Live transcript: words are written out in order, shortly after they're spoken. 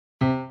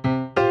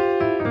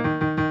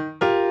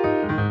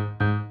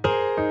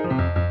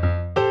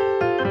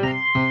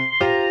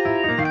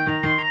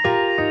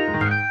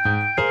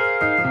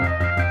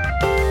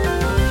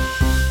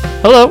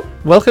Hello,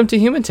 welcome to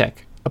Human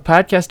Tech, a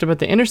podcast about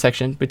the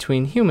intersection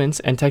between humans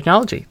and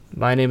technology.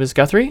 My name is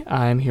Guthrie.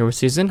 I'm here with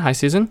Susan. Hi,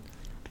 Susan.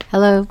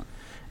 Hello.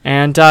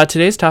 And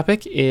today's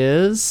topic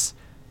is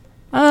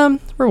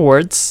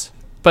rewards,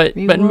 but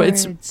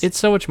it's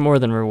so much more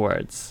than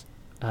rewards.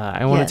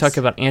 I want to talk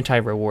about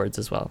anti-rewards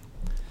as well.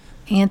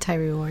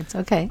 Anti-rewards,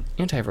 okay.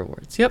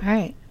 Anti-rewards, yep. All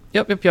right.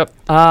 Yep.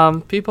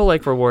 People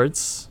like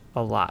rewards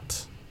a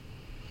lot.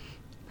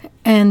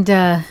 And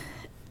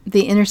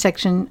the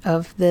intersection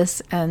of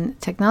this and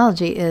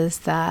technology is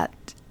that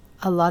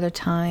a lot of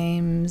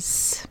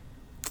times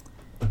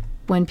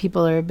when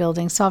people are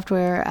building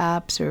software,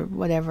 apps, or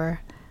whatever,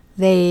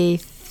 they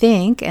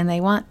think and they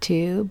want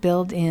to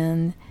build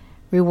in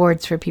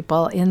rewards for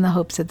people in the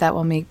hopes that that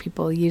will make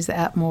people use the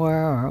app more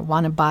or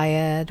want to buy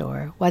it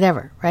or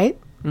whatever, right?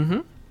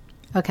 Mm-hmm.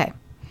 Okay.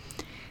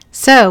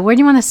 So where do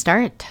you want to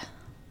start?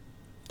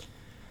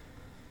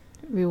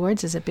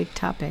 Rewards is a big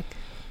topic.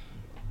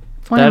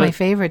 It's one of my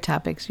favorite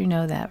topics. You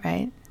know that,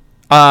 right?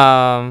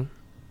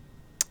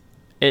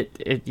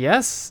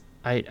 Yes,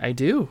 I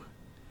do.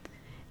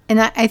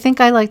 And I think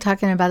I like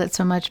talking about it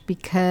so much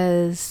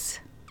because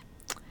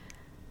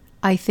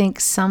I think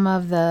some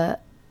of the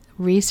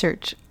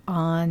research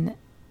on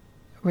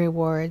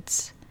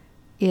rewards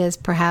is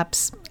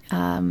perhaps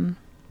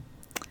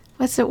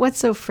what's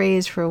the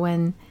phrase for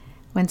when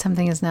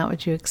something is not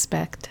what you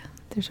expect?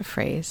 There's a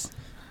phrase.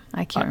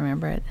 I can't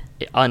remember it.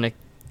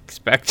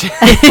 Unexpected.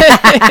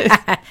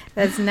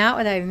 That's not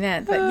what I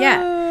meant, but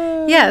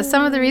yeah.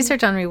 Some of the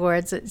research on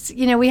rewards. It's,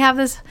 we have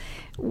this.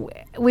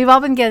 We've all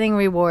been getting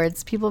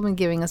rewards. People have been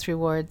giving us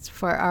rewards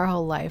for our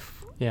whole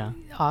life. Yeah.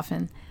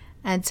 Often,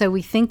 and so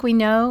we think we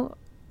know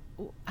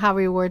how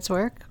rewards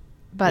work,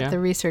 but the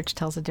research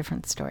tells a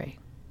different story.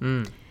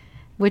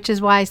 Which is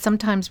why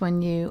sometimes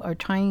when you are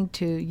trying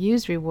to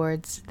use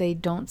rewards, they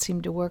don't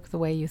seem to work the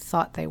way you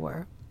thought they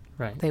were.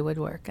 Right. They would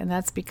work, and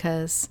that's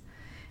because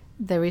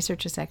the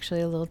research is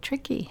actually a little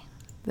tricky.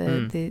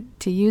 To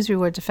use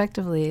rewards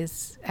effectively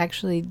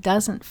actually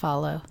doesn't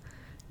follow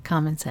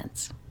common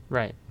sense.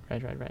 Right.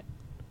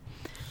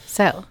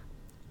 So,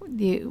 where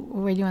do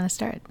you want to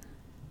start?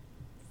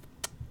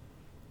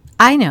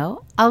 I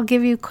know. I'll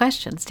give you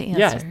questions to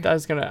answer. Yeah, I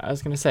was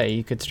gonna say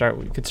you could start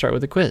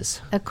with a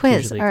quiz. A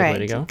quiz. Usually All a good right.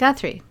 way to go.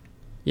 Guthrie.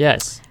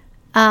 Yes.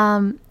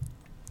 And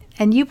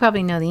you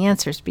probably know the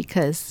answers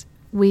because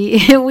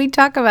we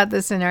talk about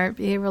this in our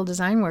behavioral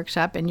design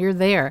workshop, and you're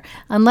there.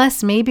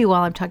 Unless maybe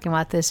while I'm talking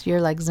about this,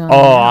 you're like zoning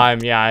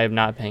out. I'm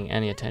not paying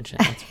any attention.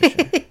 That's for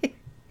sure.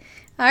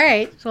 All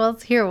right. Well,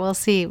 here we'll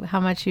see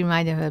how much you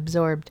might have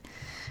absorbed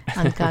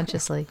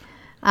unconsciously.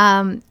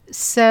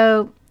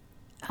 So,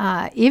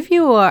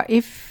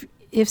 if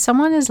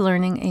someone is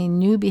learning a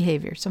new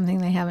behavior, something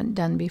they haven't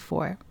done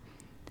before,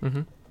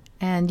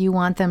 and you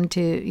want them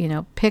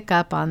to, pick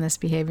up on this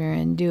behavior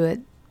and do it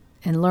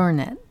and learn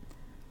it,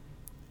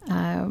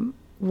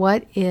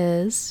 what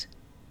is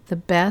the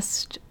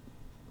best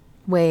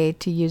way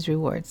to use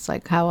rewards?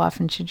 Like, how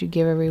often should you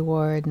give a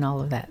reward and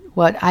all of that?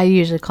 What I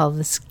usually call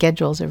the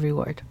schedules of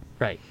reward.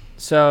 Right.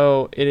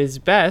 So it is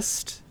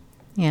best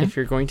if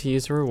you're going to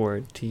use a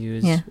reward to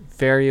use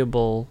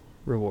variable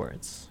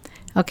rewards.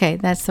 Okay,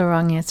 that's the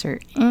wrong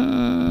answer.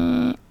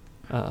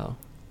 Uh-oh.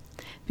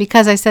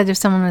 Because I said if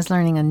someone was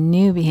learning a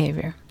new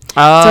behavior.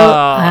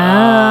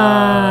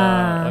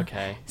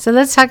 Okay. So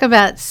let's talk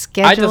about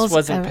schedules. I just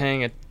wasn't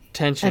paying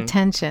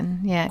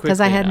attention. Yeah,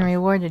 because I hadn't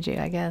rewarded you,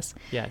 I guess.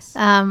 Yes.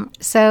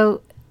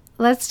 So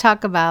let's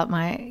talk about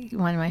one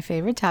of my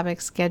favorite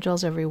topics,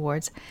 schedules of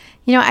rewards.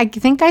 I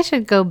think I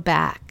should go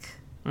back.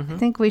 I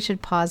think we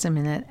should pause a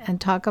minute and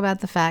talk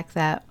about the fact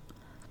that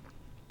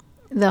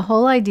the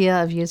whole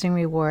idea of using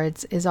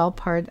rewards is all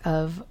part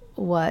of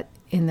what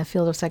in the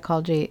field of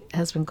psychology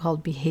has been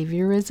called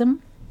behaviorism.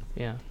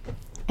 Yeah.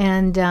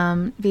 And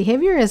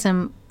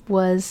behaviorism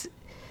was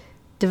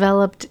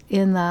developed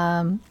in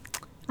the,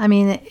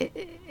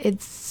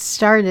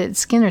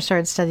 Skinner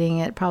started studying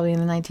it probably in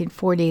the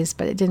 1940s,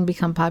 but it didn't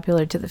become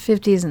popular to the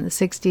 50s and the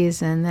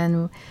 60s, and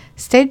then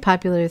stayed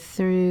popular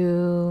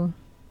through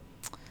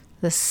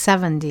the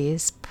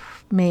 70s,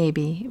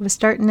 maybe. It was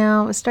starting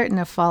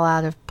to fall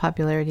out of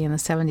popularity in the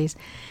 70s.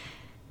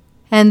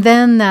 And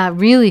then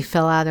really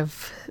fell out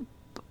of,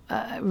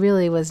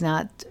 really was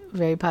not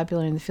very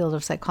popular in the field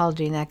of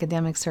psychology and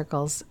academic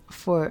circles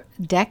for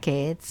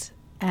decades.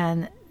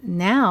 And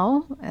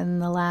now, in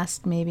the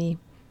last maybe,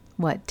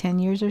 10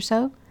 years or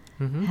so,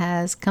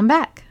 has come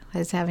back,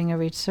 is having a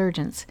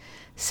resurgence.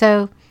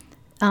 So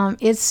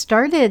it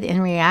started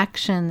in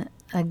reaction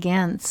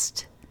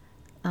against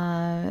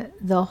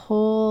the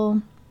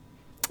whole,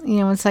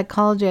 in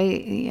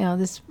psychology,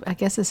 I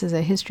guess this is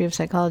a history of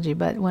psychology,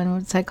 but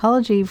when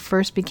psychology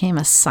first became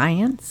a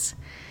science,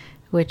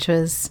 which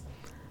was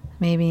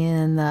maybe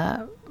in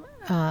the,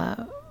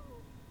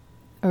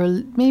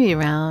 or maybe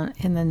around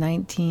in the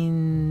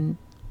 1920s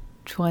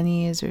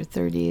or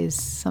 30s,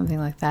 something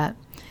like that.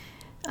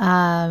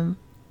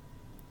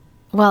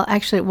 Well,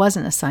 actually, it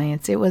wasn't a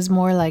science. It was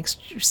more like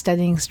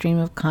studying stream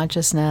of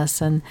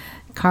consciousness and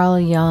Carl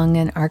Jung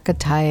and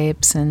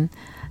archetypes and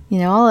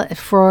all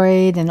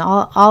Freud and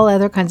all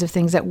other kinds of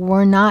things that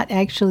were not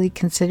actually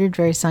considered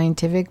very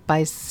scientific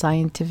by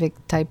scientific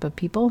type of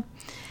people.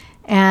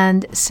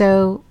 And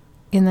so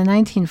in the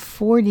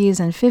 1940s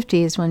and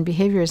 50s, when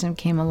behaviorism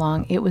came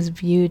along, it was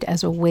viewed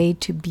as a way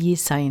to be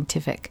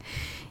scientific.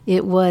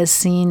 It was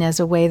seen as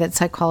a way that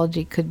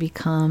psychology could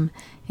become,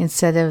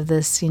 instead of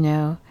this,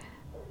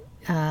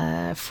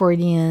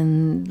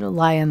 Freudian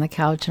lie on the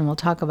couch and we'll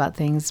talk about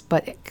things,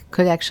 but it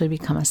could actually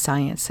become a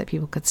science that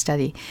people could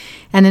study.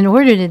 And in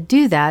order to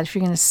do that, if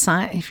you're going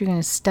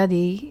to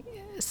study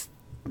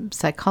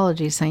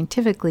psychology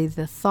scientifically,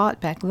 the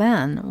thought back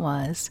then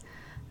was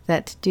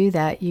that to do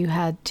that, you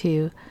had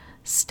to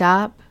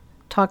stop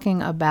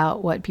talking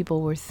about what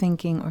people were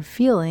thinking or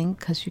feeling,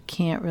 because you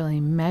can't really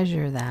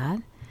measure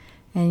that,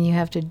 and you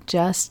have to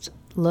just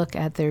look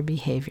at their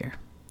behavior.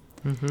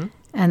 Mm-hmm.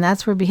 And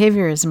that's where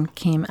behaviorism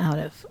came out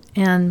of.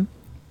 And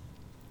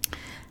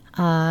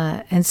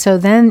so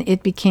then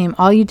it became,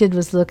 all you did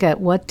was look at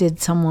what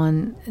did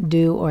someone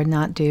do or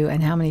not do,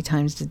 and how many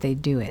times did they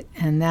do it.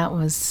 And that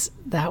was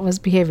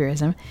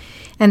behaviorism.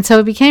 And so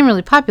it became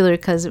really popular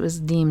because it was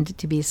deemed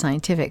to be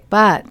scientific.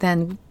 But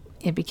then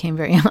it became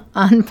very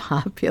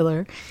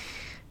unpopular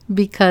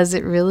because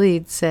it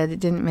really said it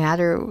didn't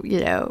matter,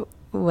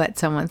 what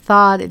someone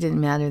thought. It didn't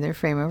matter their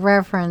frame of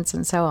reference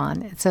and so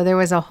on. So there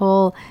was a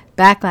whole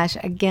backlash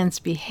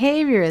against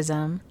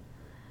behaviorism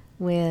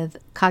with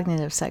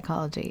cognitive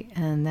psychology,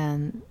 and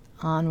then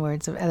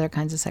onwards of other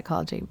kinds of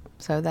psychology.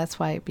 So that's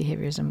why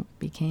behaviorism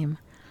became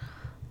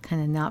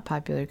kind of not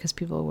popular, because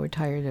people were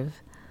tired of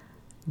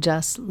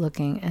just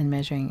looking and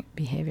measuring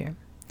behavior.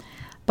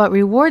 But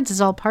rewards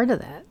is all part of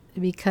that,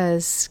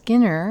 because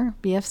Skinner,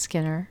 B.F.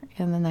 Skinner,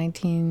 in the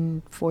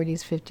 1940s,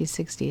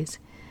 50s,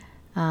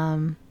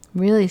 60s,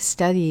 really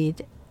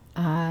studied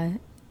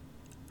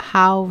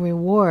how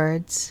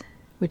rewards,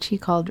 which he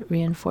called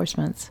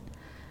reinforcements,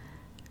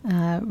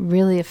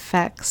 really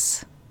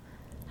affects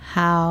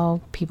how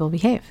people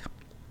behave.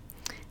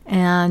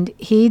 And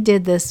he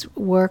did this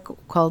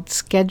work called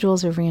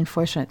schedules of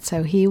reinforcement.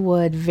 So he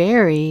would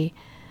vary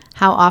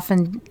how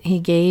often he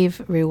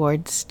gave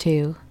rewards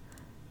to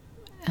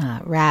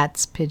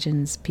rats,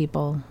 pigeons,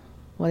 people,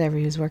 whatever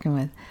he was working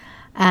with,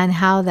 and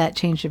how that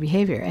changed their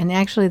behavior. And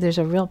actually there's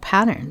a real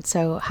pattern.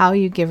 So how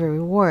you give a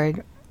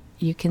reward,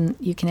 you can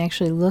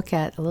actually look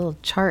at a little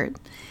chart,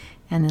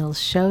 and it'll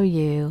show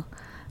you,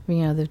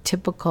 the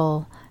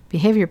typical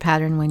behavior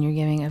pattern when you're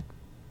giving a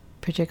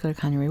particular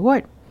kind of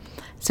reward.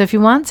 So if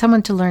you want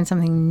someone to learn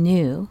something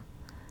new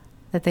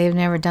that they've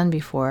never done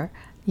before,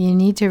 you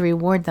need to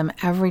reward them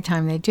every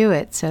time they do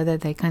it so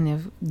that they kind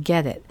of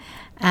get it.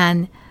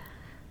 And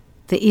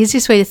the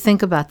easiest way to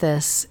think about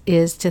this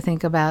is to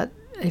think about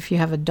if you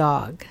have a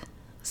dog.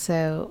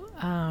 So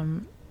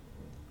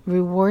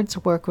rewards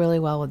work really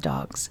well with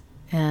dogs.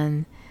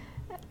 And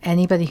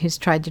anybody who's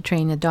tried to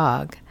train a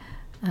dog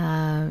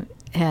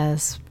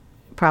has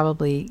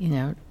probably,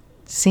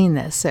 seen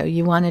this. So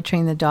you want to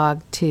train the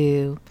dog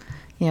to,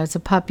 it's a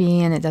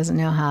puppy and it doesn't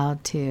know how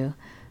to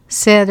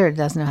sit, or it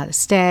doesn't know how to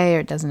stay, or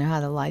it doesn't know how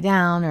to lie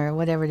down, or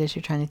whatever it is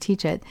you're trying to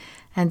teach it.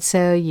 And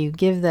so you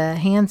give the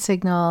hand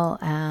signal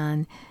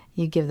and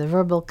you give the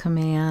verbal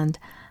command,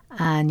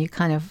 and you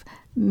kind of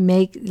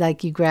make,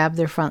 like, you grab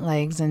their front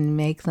legs and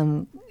make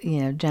them,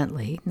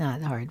 gently,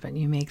 not hard, but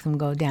you make them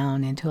go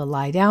down into a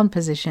lie down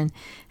position.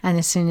 And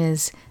as soon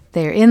as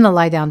they're in the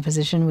lie down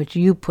position, which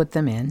you put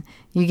them in,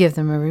 you give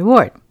them a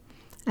reward.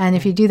 And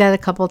if you do that a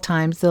couple of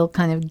times, they'll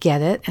kind of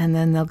get it, and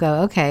then they'll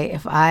go, okay,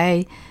 if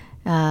I,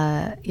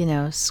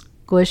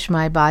 squish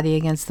my body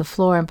against the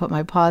floor and put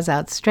my paws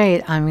out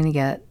straight, I'm going to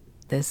get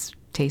this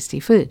tasty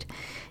food.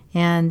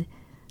 And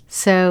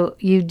so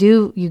you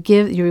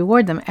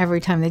reward them every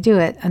time they do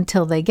it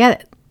until they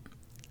get it.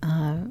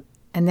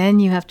 And then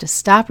you have to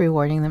stop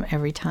rewarding them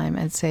every time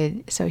and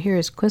say, so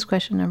here's quiz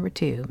question number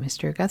 2,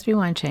 Mr. Guthrie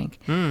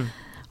Weinshank.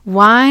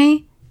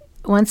 Why,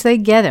 once they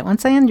get it,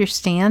 once they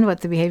understand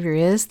what the behavior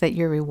is that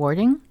you're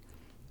rewarding,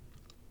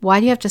 why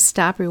do you have to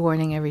stop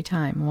rewarding every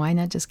time? Why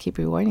not just keep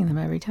rewarding them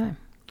every time?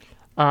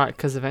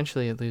 Because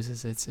eventually it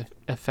loses its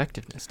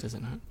effectiveness, does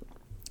it not?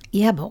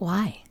 Yeah, but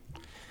why?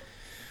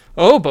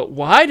 Oh, but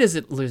why does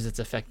it lose its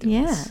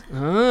effectiveness?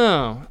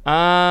 Yeah.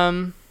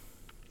 Oh.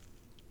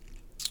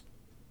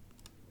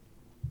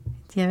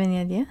 Do you have any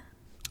idea?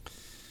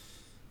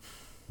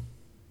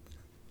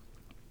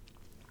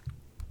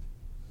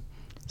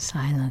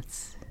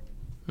 Silence.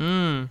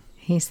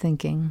 He's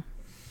thinking.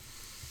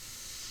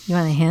 You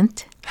want a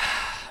hint?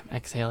 I'm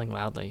exhaling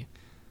loudly.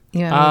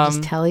 You want me to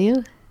just tell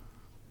you?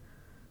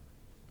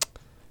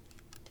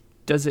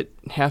 Does it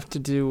have to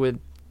do with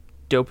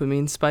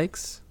dopamine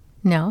spikes?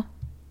 No.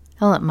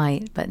 Well, it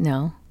might, but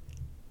no.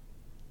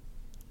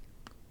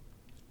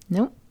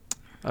 Nope.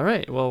 All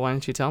right. Well, why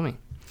don't you tell me?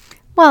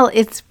 Well,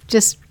 it's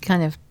just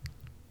kind of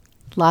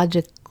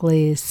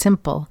logically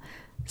simple.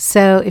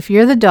 So if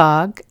you're the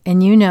dog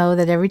and you know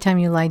that every time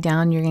you lie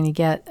down you're going to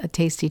get a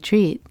tasty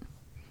treat,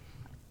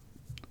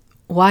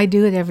 why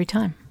do it every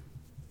time?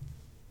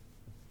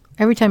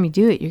 Every time you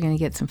do it, you're going to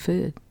get some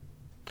food.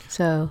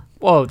 So.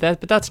 Whoa,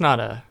 but that's not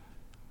a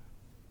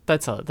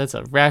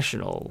a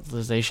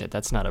rationalization.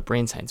 That's not a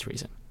brain science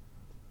reason.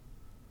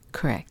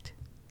 Correct.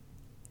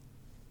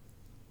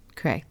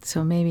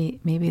 So maybe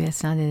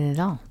that's not it at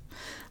all.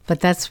 But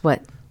that's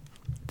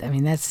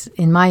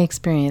in my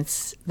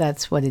experience,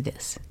 that's what it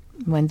is.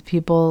 When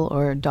people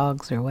or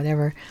dogs or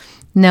whatever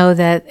know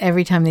that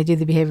every time they do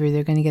the behavior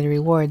they're going to get a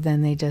reward,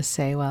 then they just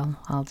say, well,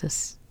 I'll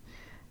just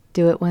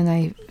do it when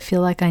I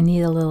feel like I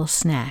need a little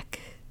snack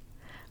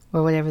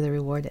or whatever the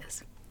reward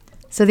is.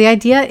 So the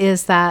idea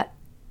is that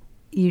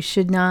you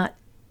should not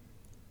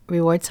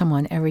reward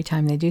someone every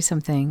time they do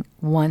something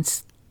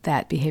once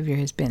that behavior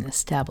has been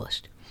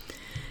established.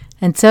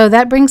 And so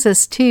that brings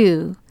us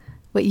to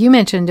what you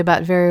mentioned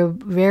about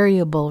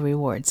variable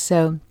rewards.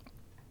 So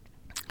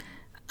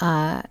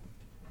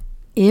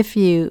if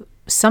you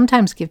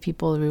sometimes give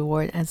people a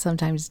reward and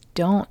sometimes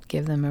don't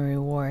give them a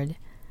reward,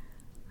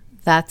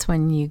 that's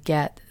when you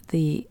get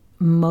the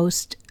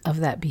most of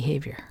that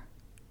behavior.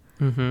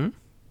 Mm-hmm.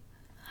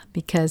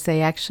 Because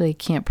they actually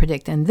can't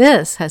predict. And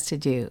this has to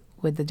do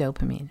with the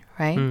dopamine,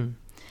 right? Mm.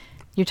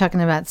 You're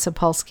talking about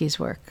Sapolsky's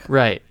work.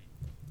 Right.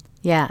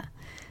 Yeah.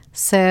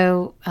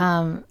 So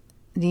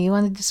do you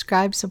want to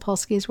describe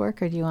Sapolsky's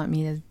work, or do you want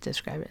me to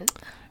describe it?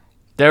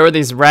 There were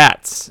these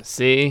rats,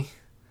 see?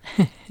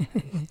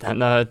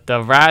 And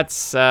the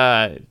rats,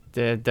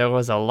 there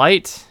was a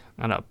light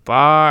on a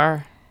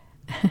bar.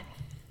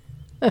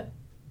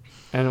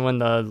 And when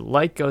the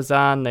light goes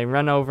on, they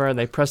run over,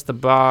 they press the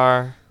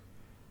bar.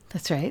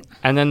 That's right.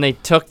 And then they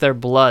took their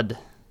blood.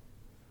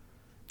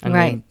 And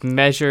right. They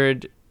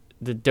measured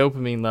the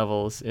dopamine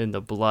levels in the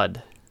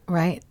blood.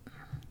 Right.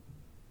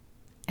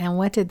 And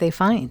what did they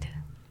find?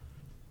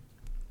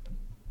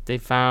 They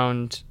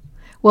found...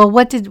 Well,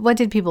 what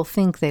did people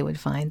think they would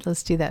find?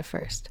 Let's do that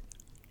first.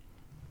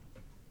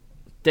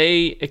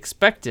 They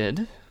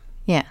expected...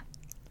 Yeah.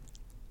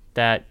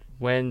 That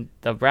when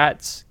the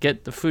rats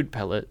get the food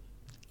pellet,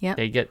 yep.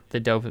 They get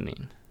the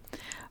dopamine.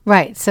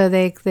 Right. So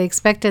they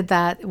expected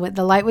that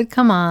the light would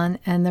come on,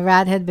 and the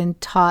rat had been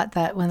taught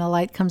that when the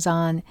light comes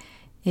on,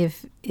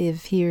 if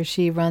he or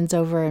she runs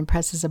over and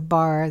presses a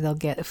bar, they'll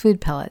get a food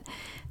pellet.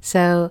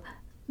 So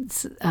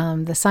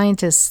the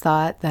scientists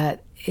thought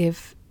that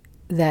if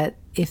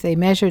they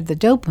measured the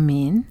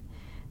dopamine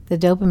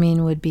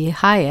would be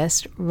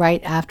highest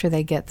right after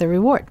they get the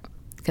reward,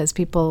 because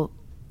people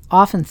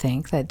often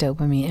think that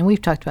dopamine, and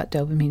we've talked about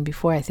dopamine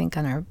before, I think,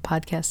 on our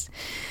podcast,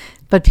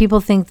 but people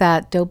think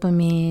that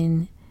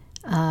dopamine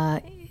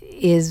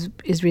is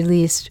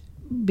released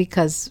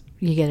because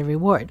you get a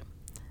reward.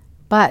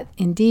 But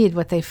indeed,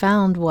 what they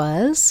found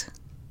was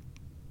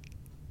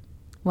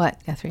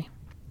what, Guthrie?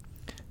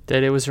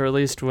 That it was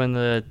released when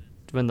the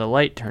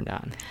light turned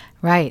on.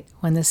 Right,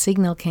 when the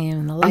signal came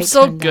and the light. I'm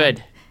so turned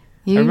good.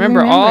 On. I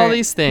remember all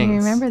these things. You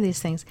remember these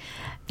things.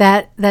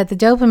 That the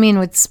dopamine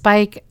would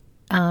spike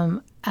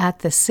at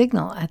the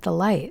signal, at the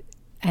light,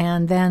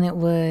 and then it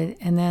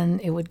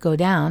would go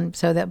down,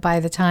 so that by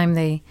the time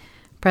they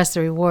pressed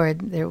the reward,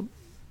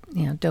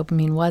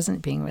 dopamine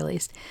wasn't being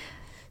released.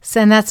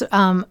 So, and that's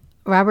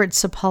Robert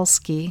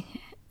Sapolsky,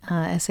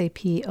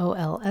 Sapolski,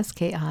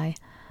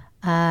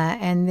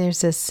 and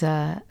there's this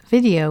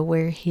video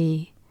where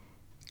he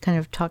kind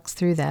of talks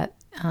through that,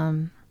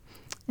 and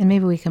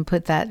maybe we can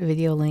put that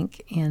video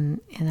link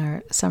in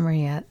our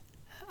summary at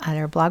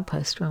our blog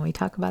post when we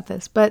talk about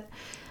this. But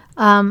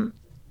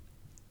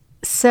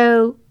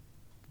so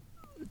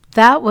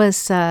that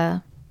was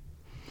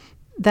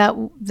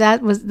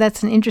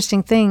that's an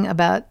interesting thing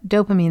about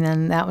dopamine.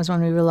 And that was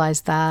when we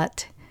realized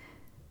that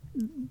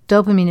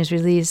dopamine is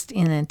released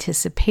in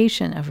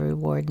anticipation of a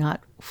reward,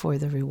 not for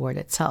the reward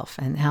itself,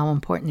 and how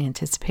important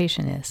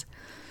anticipation is.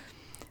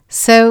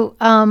 So,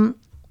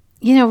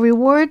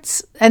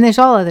 rewards, and there's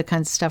all other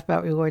kinds of stuff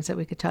about rewards that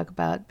we could talk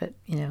about, but,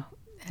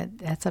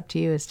 that's up to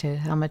you as to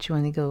how much you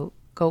want to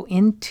go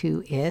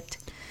into it.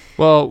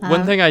 Well,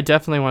 one thing I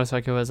definitely want to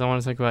talk about is I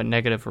want to talk about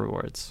negative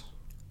rewards.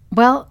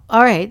 Well,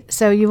 all right.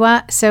 So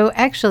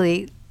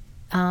actually,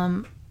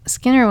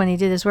 Skinner, when he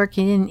did his work,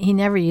 he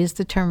never used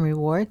the term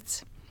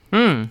rewards.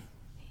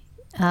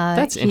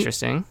 That's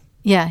interesting.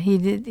 Yeah, he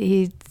did.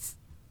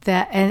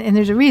 And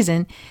there's a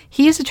reason.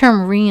 He used the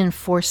term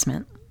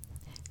reinforcement.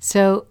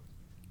 So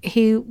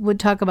he would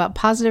talk about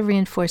positive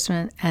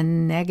reinforcement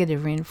and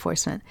negative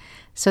reinforcement.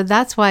 So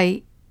that's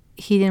why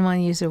he didn't want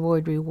to use the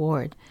word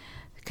reward,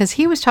 because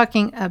he was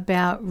talking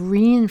about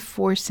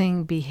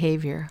reinforcing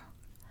behavior.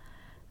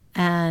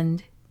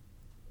 And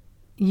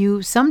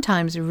you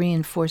sometimes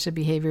reinforce a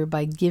behavior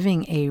by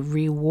giving a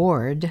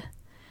reward,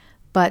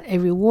 but a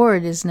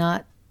reward is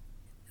not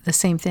the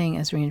same thing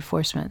as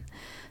reinforcement.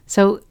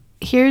 So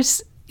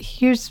here's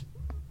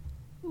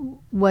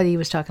what he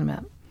was talking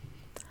about.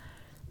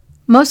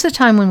 Most of the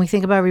time when we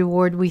think about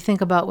reward, we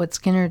think about what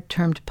Skinner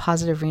termed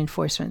positive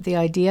reinforcement. The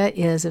idea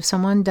is if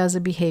someone does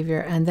a behavior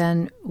and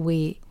then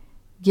we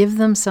give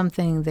them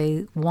something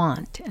they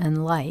want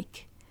and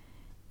like,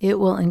 it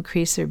will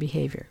increase their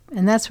behavior.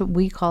 And that's what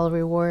we call a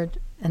reward,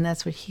 and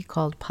that's what he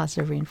called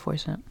positive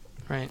reinforcement.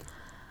 Right.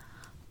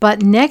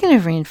 But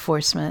negative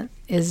reinforcement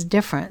is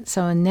different.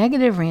 So a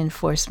negative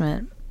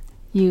reinforcement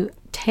you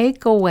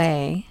take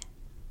away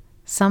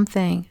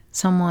something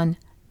someone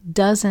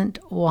doesn't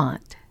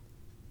want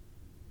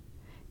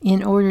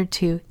in order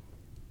to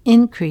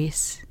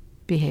increase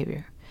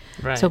behavior.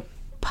 Right. So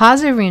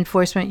positive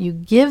reinforcement, you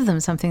give them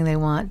something they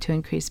want to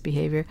increase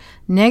behavior.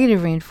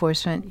 Negative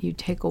reinforcement, you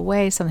take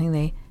away something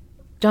they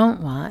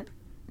don't want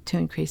to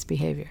increase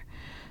behavior.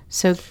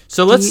 So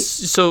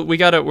we're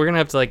gonna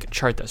have to like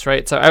chart this,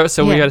 right?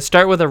 So we got to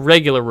start with a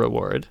regular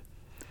reward,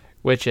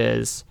 which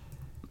is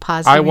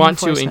positive I want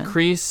to reinforcement.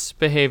 increase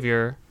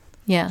behavior.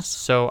 Yes.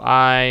 So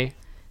I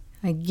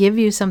give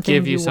you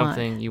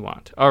something you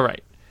want. All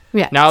right.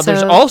 Yeah. Now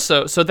there's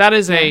also that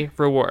is a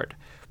reward,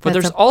 but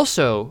That's there's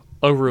also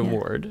a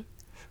reward,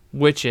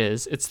 which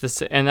is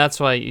and that's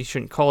why you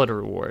shouldn't call it a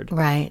reward.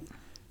 Right.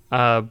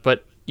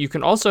 But you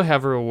can also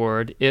have a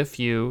reward if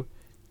you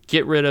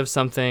get rid of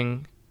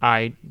something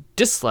I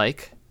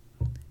dislike.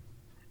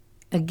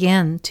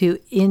 Again, to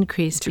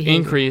increase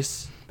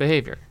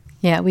behavior.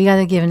 Yeah, we got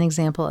to give an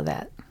example of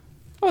that.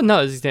 Oh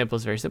no, this example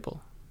is very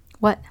simple.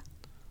 What?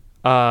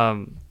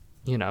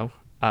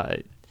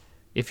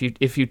 If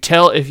you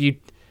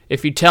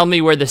tell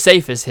me where the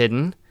safe is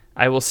hidden,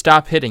 I will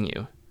stop hitting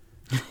you.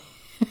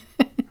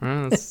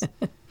 It's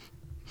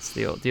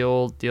the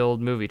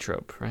old movie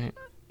trope, right?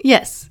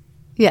 Yes.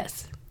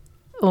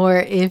 Or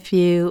if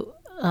you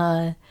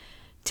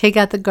take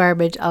out the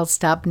garbage, I'll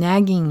stop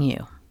nagging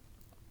you.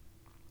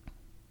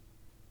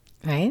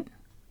 Right?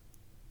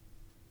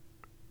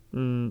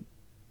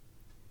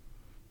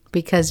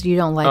 Because you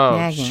don't like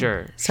nagging.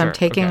 Sure. So I'm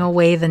taking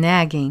away the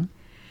nagging.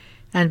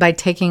 And by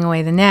taking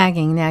away the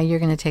nagging, now you're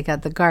going to take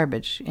out the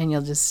garbage. And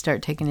you'll just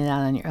start taking it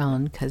out on your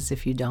own. Because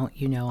if you don't,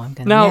 I'm going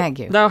to nag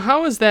you. Now,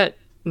 how is that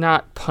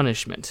not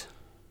punishment?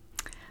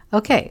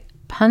 Okay.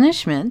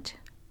 Punishment.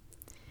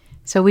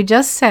 So we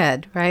just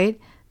said, right,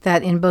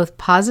 that in both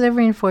positive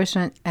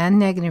reinforcement and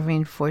negative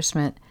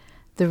reinforcement,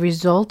 the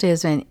result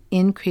is an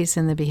increase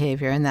in the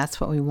behavior. And that's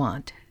what we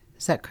want.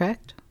 Is that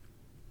correct?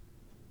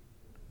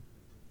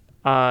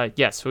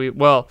 Yes. We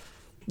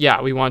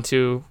want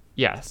to.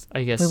 Yes,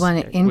 I guess we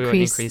want to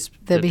increase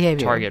the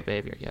behavior. Target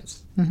behavior.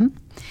 Yes. Mm-hmm.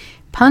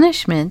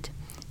 Punishment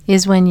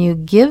is when you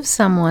give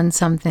someone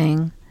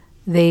something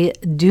they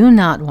do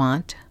not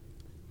want,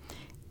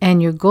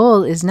 and your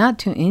goal is not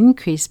to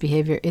increase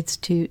behavior; it's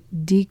to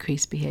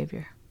decrease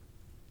behavior.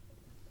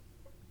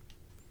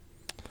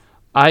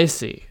 I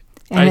see.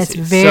 And it's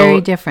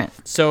very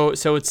different. So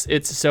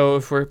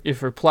if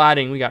we're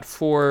plotting, we got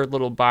 4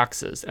 little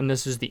boxes, and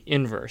this is the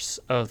inverse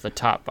of the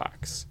top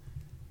box,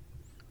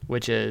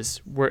 which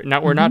is we're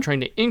not trying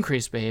to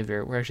increase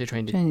behavior. We're actually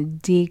trying to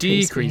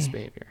decrease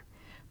behavior.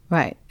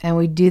 Right, and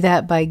we do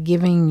that by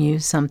giving you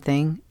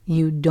something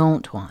you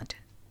don't want,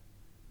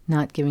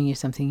 not giving you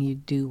something you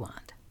do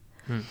want.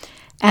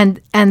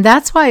 And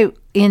that's why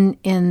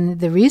in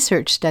the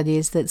research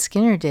studies that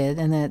Skinner did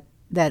and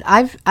that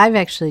I've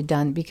actually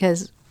done,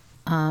 because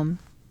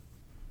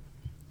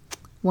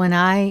when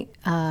I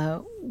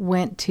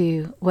went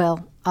to,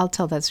 I'll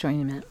tell that story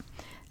in a minute.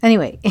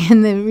 Anyway,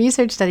 in the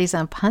research studies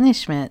on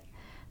punishment,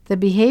 the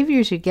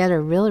behaviors you get are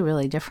really,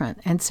 really different.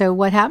 And so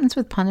what happens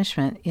with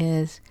punishment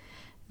is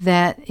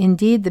that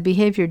indeed the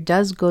behavior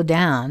does go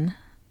down,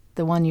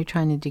 the one you're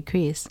trying to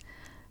decrease,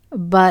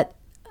 but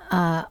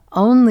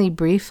only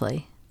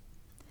briefly,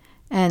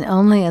 and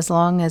only as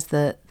long as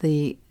the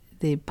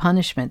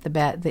punishment,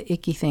 the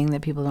icky thing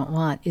that people don't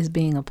want, is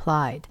being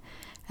applied.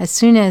 As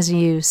soon as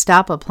you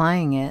stop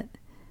applying it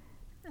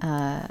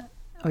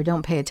or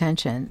don't pay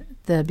attention,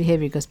 the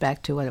behavior goes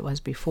back to what it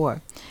was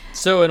before.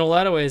 So in a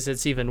lot of ways,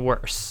 it's even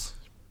worse.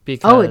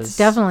 Because it's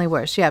definitely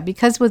worse, yeah.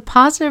 Because with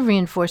positive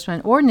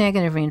reinforcement or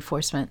negative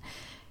reinforcement,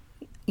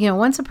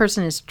 once a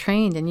person is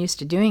trained and used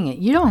to doing it,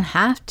 you don't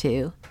have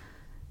to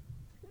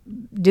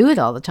do it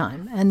all the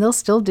time, and they'll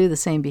still do the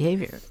same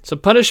behavior. So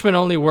punishment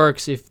only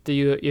works if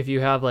you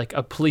have like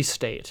a police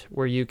state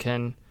where you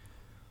can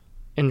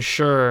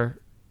ensure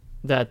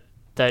that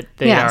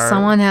they are.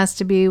 Someone has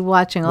to be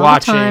watching the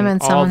time,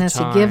 and someone has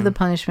to give the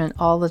punishment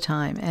all the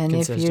time. And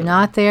if you're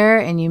not there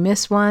and you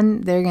miss one,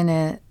 they're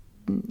gonna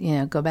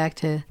go back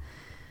to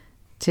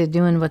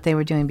doing what they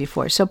were doing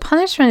before. So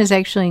punishment is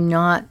actually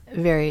not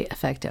very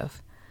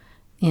effective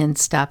in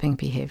stopping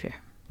behavior.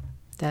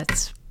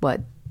 That's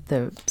what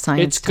the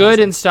science It's good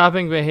us. In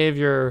stopping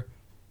behavior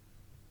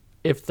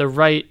if the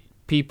right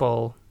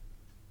people,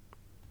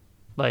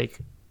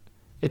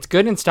 it's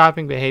good in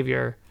stopping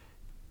behavior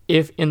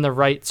if in the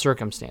right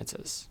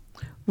circumstances.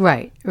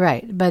 Right.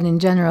 But in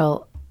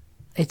general,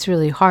 it's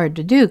really hard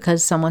to do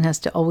because someone has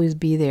to always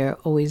be there,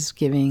 always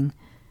giving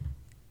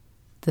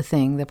the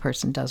thing the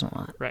person doesn't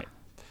want. Right.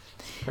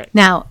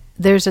 Now,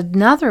 there's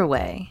another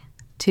way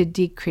to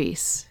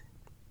decrease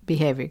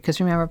behavior,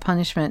 because remember,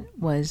 punishment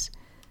was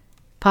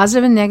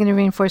positive and negative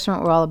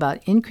reinforcement were all about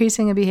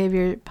increasing a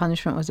behavior.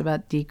 Punishment was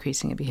about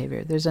decreasing a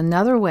behavior. There's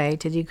another way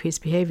to decrease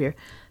behavior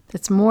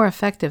that's more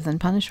effective than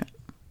punishment.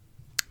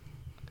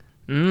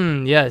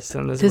 Yes.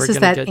 And this is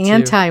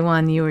that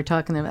one you were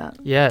talking about.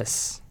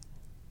 Yes.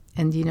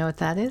 And do you know what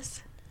that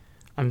is?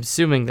 I'm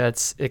assuming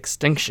that's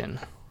extinction.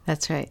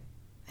 That's right.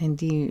 And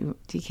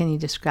can you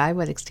describe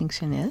what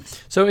extinction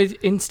is? So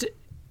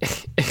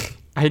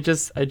I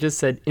just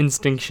said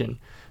instinction.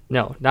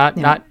 No, not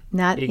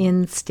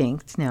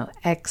instinct. No,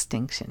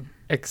 extinction.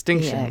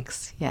 Extinction.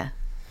 EX, yeah.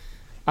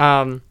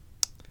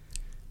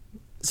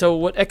 So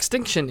what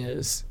extinction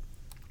is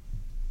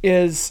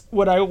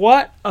when I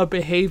want a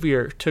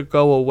behavior to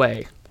go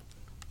away.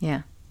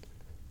 Yeah.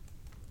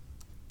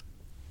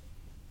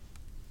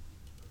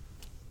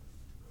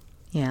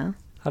 Yeah.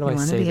 How do I say this? You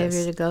want the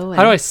behavior to go away.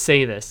 How do I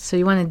say this? So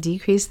you want to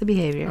decrease the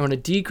behavior. I want to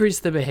decrease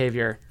the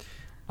behavior.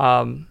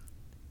 But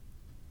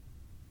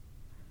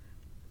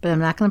I'm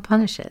not going to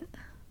punish it.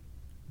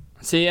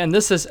 See, and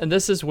this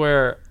is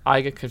where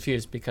I get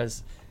confused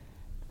because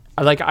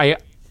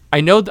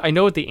I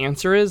know what the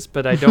answer is,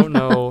 but I don't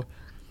know.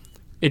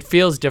 It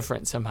feels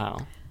different somehow,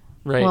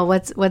 right? Well,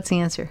 what's the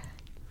answer?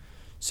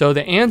 So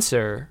the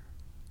answer,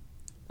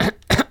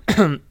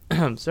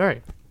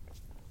 sorry.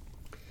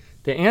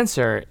 The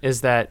answer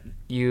is that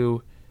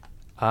you,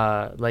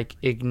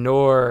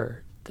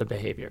 ignore the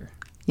behavior.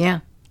 Yeah,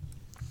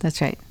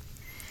 that's right.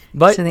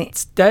 But So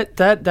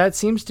that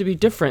seems to be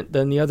different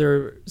than the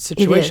other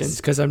situations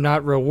because I'm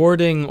not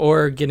rewarding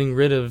or getting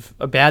rid of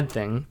a bad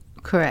thing.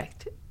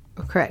 Correct.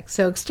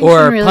 So extinction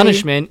Or really,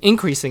 punishment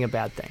increasing a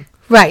bad thing.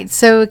 Right.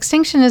 So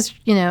extinction is,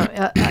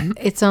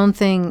 its own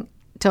thing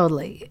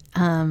totally.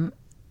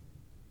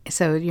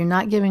 So you're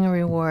not giving a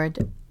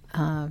reward.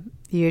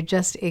 You're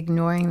just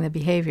ignoring the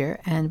behavior.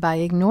 And by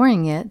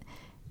ignoring it,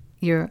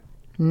 you're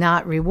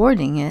not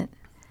rewarding it.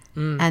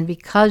 And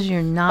because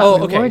you're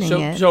not rewarding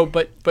it. So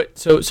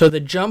the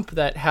jump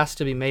that has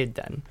to be made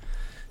then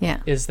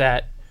is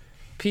that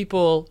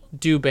people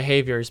do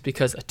behaviors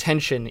because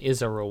attention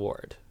is a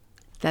reward.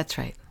 That's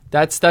right.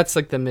 That's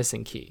like the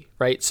missing key,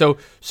 right? So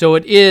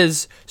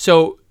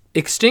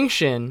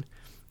extinction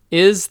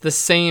is the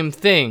same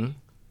thing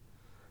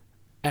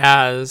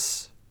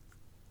as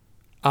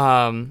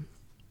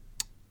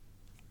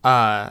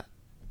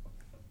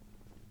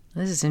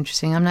This is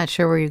interesting. I'm not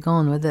sure where you're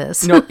going with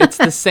this. No, it's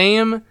the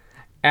same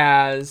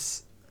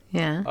as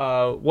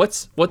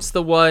what's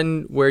the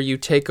one where you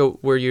take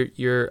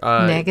your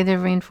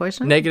negative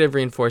reinforcement? Negative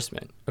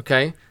reinforcement,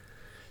 okay?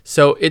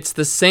 So it's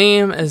the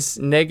same as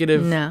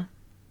negative. No.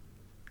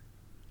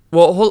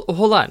 Well,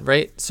 hold on,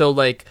 right? So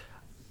like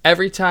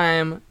every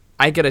time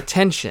I get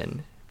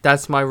attention,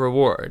 that's my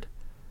reward.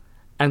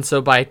 And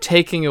so by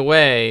taking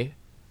away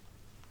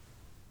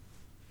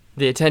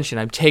the attention,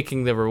 I'm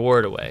taking the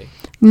reward away.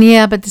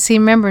 Yeah, but see,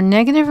 remember,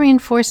 negative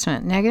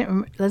reinforcement.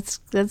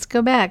 Let's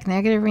go back.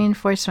 Negative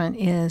reinforcement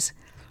is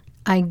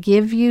I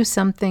give you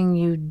something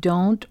you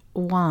don't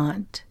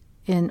want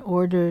in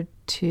order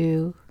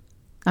to.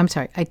 I'm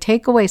sorry. I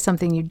take away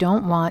something you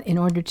don't want in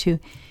order to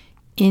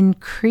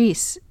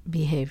increase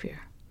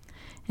behavior.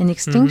 And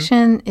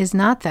extinction is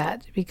not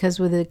that, because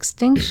with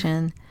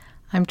extinction,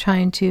 I'm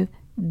trying to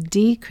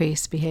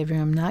decrease behavior.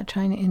 I'm not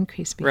trying to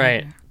increase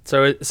behavior. Right.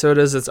 So it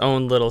is its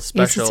own little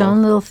special. It's its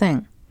own little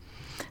thing.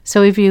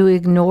 So if you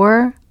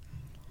ignore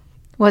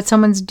what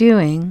someone's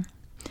doing,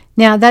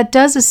 now that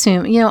does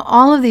assume,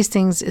 all of these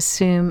things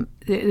assume,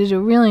 there's a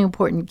really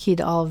important key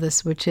to all of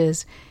this, which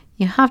is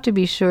you have to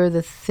be sure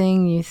the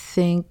thing you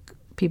think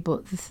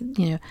people,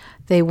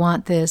 they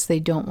want this, they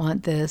don't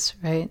want this,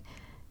 right?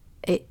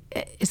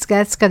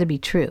 That's got to be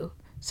true.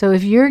 So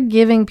if you're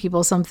giving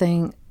people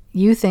something,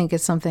 you think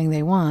it's something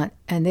they want,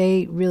 and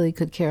they really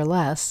could care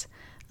less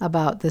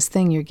about this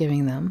thing you're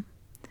giving them,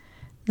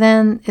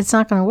 then it's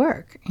not going to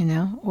work,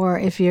 Or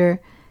if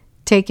you're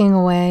taking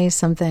away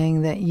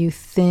something that you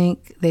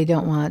think they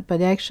don't want,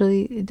 but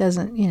actually it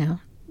doesn't,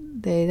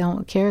 they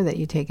don't care that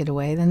you take it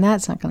away, then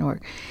that's not going to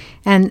work.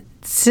 And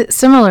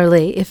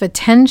similarly, if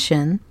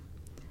attention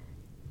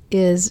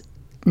is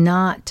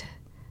not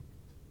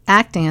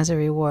acting as a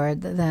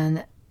reward,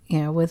 then,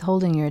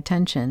 withholding your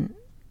attention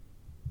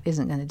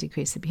isn't going to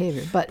decrease the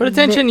behavior. But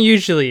attention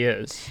usually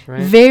is,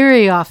 right?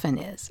 Very often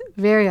is.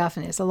 Very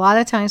often is. A lot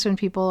of times when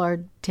people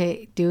are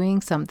doing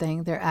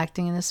something, they're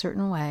acting in a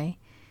certain way.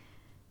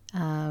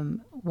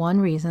 One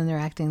reason they're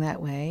acting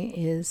that way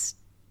is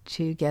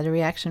to get a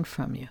reaction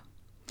from you.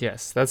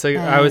 Yes, that's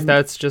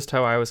just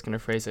how I was going to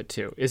phrase it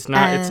too. It's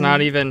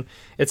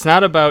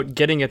not about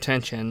getting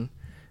attention.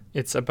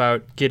 It's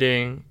about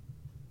getting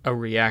a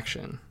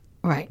reaction.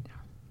 Right.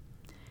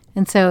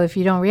 And so if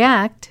you don't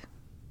react,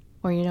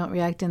 or you don't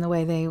react in the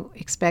way they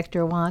expect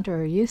or want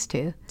or are used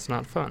to, it's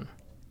not fun.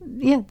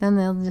 Yeah, then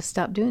they'll just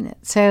stop doing it.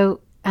 So,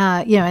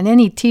 and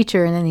any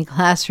teacher in any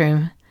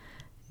classroom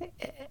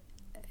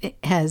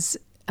has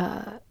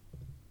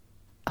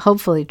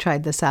hopefully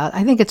tried this out.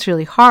 I think it's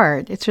really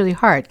hard. It's really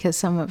hard because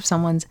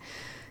someone's,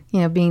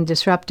 being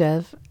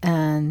disruptive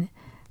and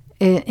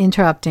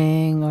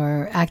interrupting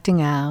or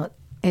acting out.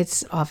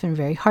 It's often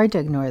very hard to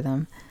ignore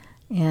them,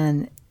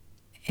 and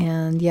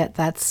yet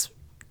that's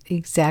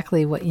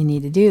exactly what you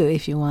need to do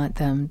if you want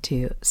them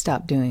to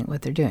stop doing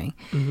what they're doing.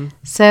 Mm-hmm.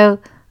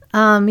 So,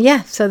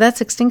 so that's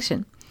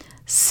extinction.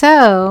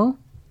 So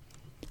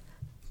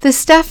the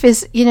stuff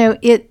is,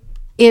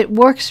 it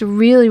works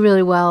really,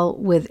 really well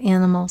with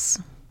animals.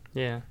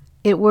 Yeah.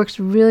 it works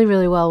really,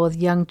 really well with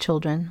young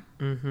children.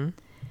 Mm-hmm.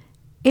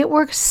 It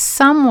works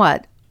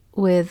somewhat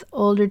with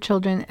older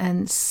children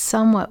and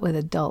somewhat with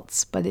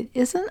adults, but it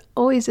isn't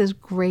always as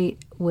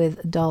great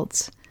with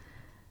adults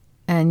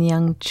and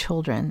young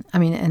children. I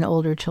mean, and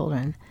older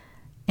children.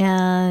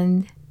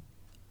 And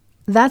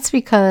that's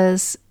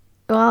because,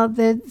 well,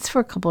 it's for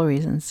a couple of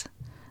reasons.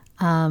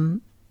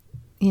 One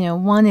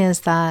is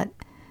that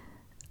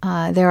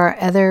there are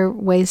other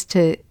ways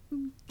to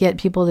get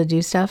people to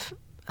do stuff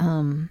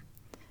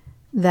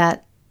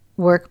that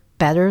work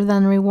better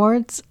than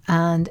rewards.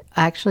 And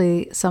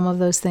actually, some of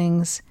those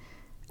things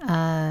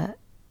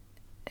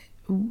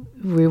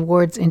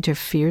rewards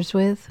interferes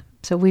with.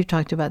 So we've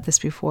talked about this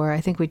before.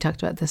 I think we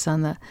talked about this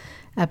on the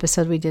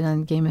episode we did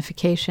on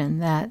gamification,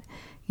 that,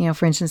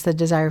 for instance, the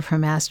desire for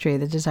mastery,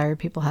 the desire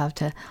people have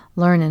to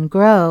learn and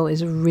grow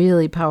is a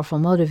really powerful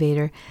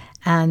motivator.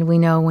 And we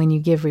know when you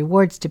give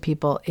rewards to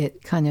people,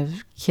 it kind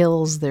of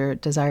kills their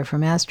desire for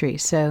mastery.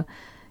 So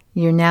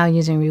you're now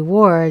using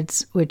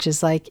rewards, which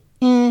is like,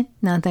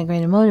 not that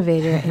great a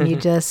motivator, and you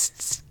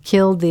just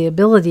killed the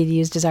ability to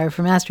use desire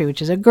for mastery,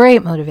 which is a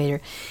great motivator.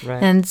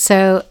 Right. And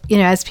so,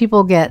 as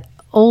people get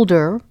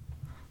older,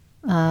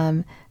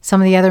 some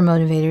of the other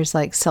motivators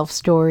like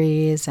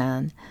self-stories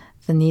and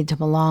the need to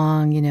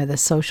belong, the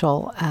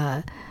social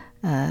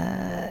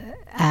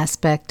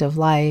aspect of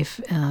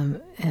life,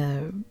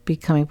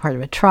 becoming part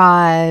of a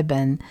tribe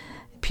and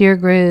peer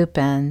group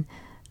and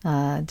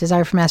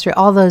desire for mastery,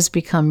 all those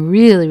become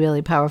really,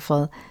 really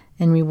powerful,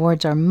 and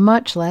rewards are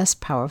much less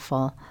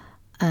powerful.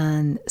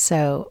 And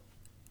so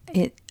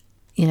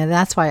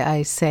that's why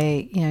I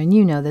say, and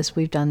this,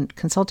 we've done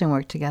consulting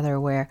work together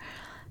where,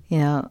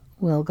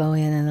 we'll go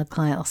in and the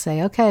client will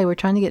say, okay, we're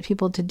trying to get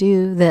people to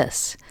do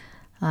this.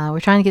 We're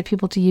trying to get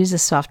people to use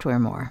this software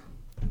more.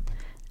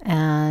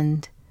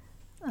 And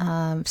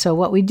so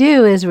what we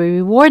do is we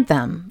reward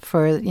them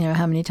for,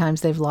 how many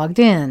times they've logged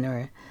in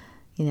or,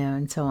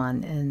 and so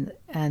on.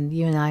 And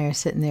you and I are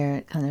sitting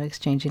there kind of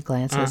exchanging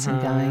glances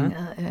and going,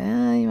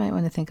 you might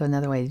want to think of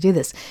another way to do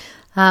this.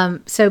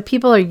 So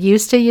people are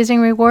used to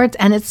using rewards,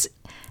 and it's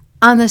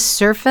on the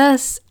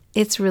surface,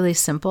 it's really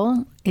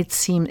simple.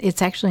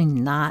 It's actually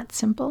not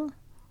simple,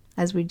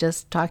 as we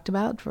just talked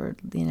about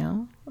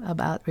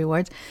about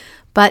rewards.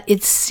 But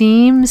it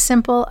seems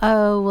simple.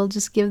 Oh, we'll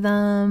just give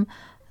them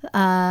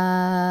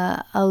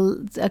a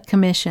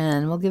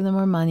commission. We'll give them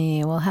more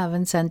money. We'll have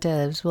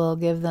incentives. We'll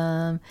give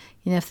them,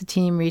 if the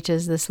team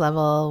reaches this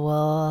level,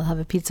 we'll have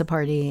a pizza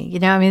party.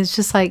 It's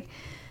just like,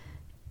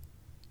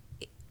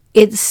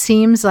 it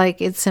seems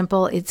like it's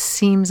simple. It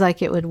seems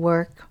like it would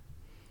work.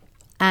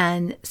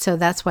 And so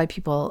that's why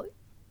people,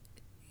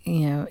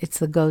 it's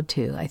the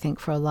go-to, I think,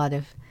 for a lot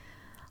of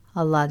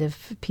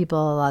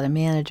people, a lot of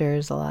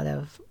managers, a lot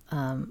of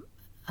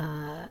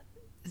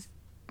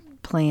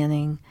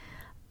planning.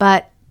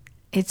 But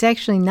it's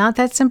actually not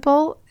that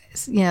simple.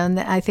 And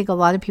I think a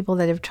lot of people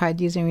that have tried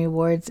using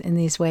rewards in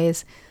these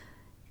ways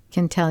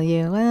can tell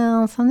you,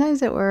 well,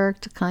 sometimes it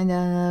worked, kind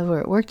of,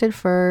 or it worked at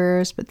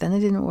first, but then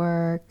it didn't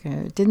work, or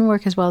it didn't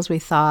work as well as we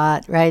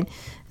thought, right?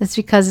 It's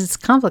because it's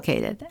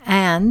complicated,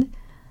 and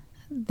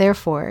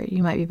therefore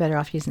you might be better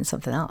off using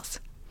something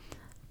else.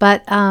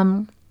 But,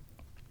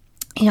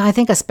 I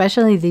think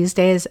especially these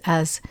days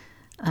as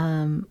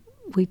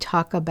we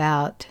talk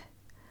about,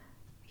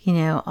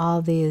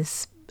 all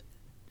these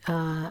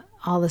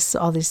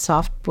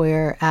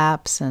software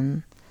apps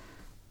and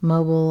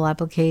mobile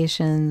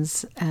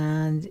applications,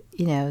 and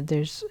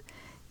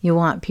you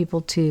want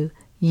people to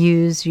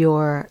use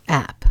your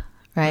app,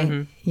 right?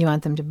 Mm-hmm. You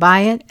want them to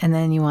buy it, and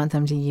then you want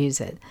them to use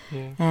it.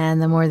 Yeah.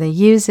 And the more they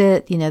use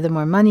it, the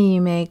more money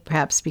you make,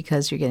 perhaps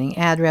because you're getting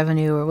ad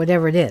revenue or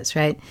whatever it is,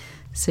 right?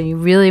 So you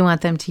really want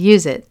them to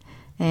use it,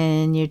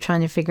 and you're trying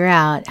to figure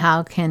out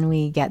how can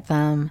we get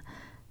them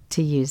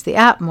to use the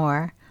app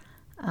more.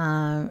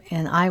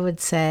 And I would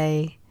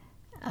say,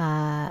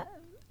 I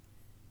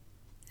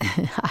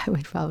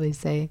would probably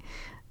say,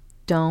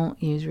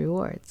 don't use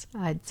rewards.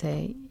 I'd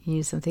say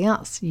use something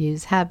else.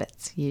 Use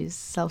habits. Use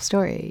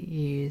self-story.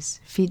 Use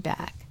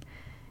feedback.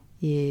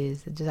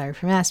 Use the desire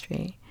for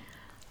mastery.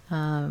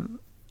 And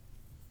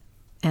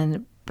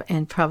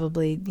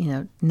probably,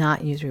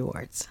 not use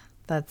rewards.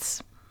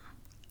 That's,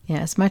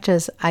 as much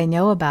as I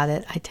know about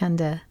it, I tend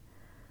to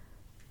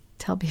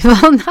tell people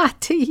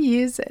not to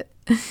use it.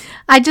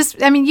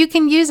 You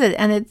can use it,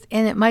 and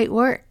it might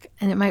work,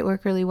 and it might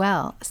work really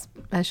well,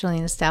 especially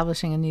in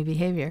establishing a new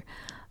behavior.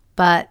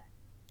 But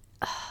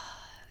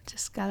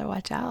just got to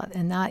watch out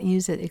and not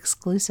use it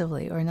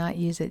exclusively, or not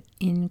use it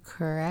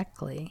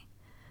incorrectly,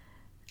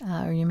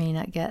 or you may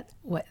not get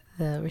what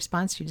the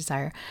response you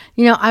desire.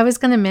 I was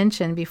going to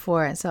mention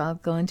before, so I'll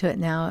go into it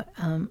now,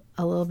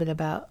 a little bit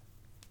about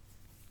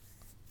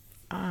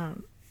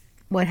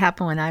what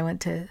happened when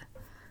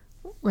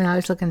I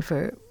was looking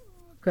for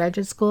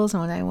graduate schools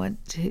and when I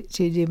went to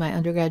do my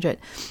undergraduate.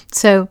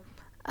 So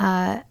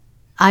I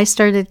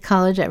started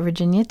college at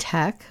Virginia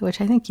Tech,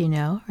 which I think you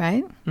know,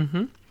 right?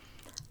 Mm-hmm.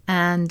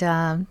 And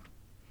I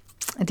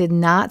did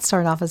not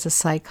start off as a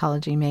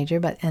psychology major,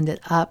 but ended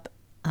up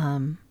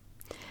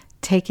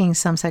taking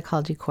some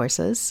psychology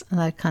courses, and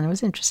I kind of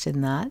was interested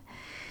in that.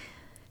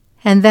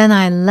 And then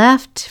I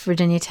left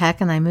Virginia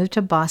Tech and I moved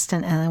to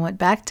Boston, and I went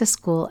back to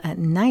school at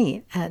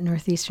night at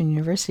Northeastern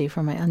University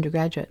for my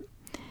undergraduate,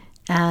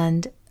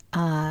 and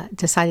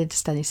decided to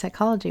study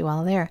psychology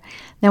while there.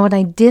 Now, what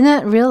I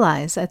didn't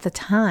realize at the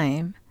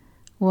time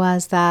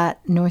was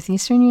that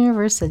Northeastern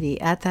University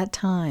at that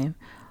time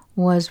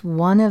was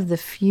one of the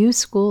few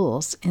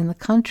schools in the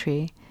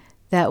country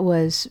that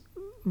was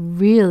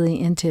really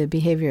into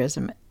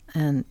behaviorism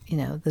and,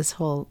 this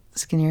whole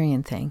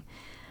Skinnerian thing.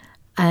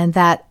 And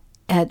that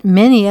at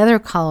many other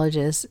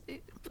colleges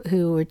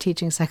who were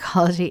teaching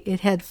psychology,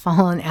 it had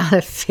fallen out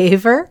of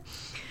favor.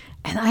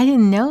 And I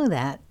didn't know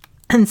that.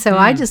 And so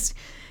I just,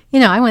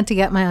 I went to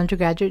get my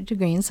undergraduate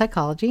degree in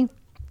psychology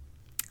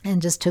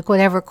and just took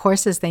whatever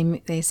courses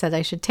they said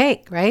I should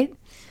take, right?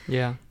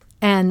 Yeah.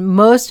 And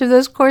most of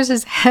those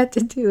courses had to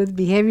do with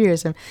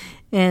behaviorism.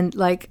 And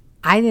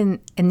I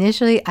didn't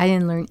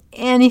learn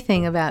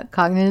anything about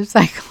cognitive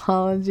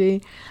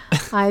psychology.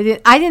 I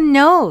didn't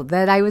know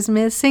that I was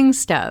missing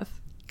stuff.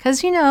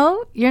 Because,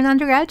 you're an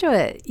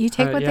undergraduate. You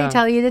take what they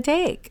tell you to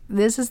take.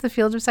 This is the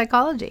field of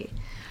psychology.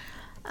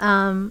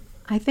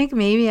 I think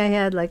maybe I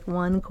had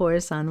one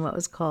course on what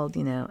was called,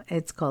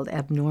 it's called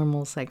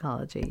abnormal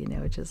psychology,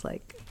 which is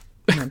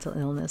mental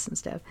illness and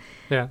stuff.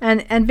 Yeah.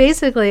 And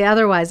basically,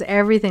 otherwise,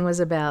 everything was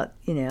about,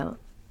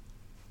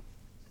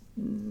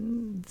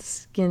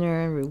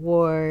 Skinner and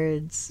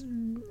rewards,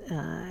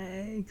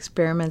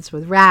 experiments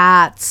with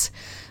rats,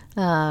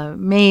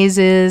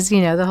 mazes,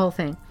 the whole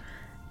thing.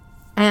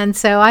 And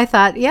so I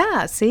thought,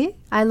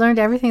 I learned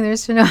everything there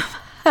is to know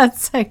about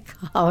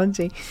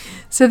psychology.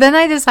 So then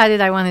I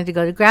decided I wanted to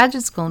go to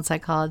graduate school in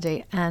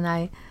psychology, and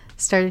I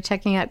started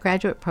checking out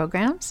graduate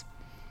programs.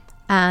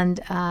 And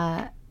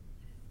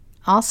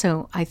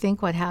also, I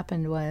think what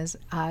happened was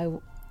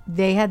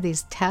they had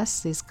these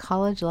tests, these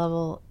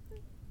college-level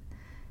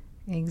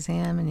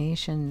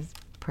examination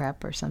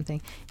prep or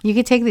something. You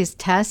could take these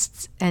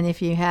tests, and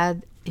if you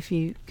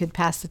could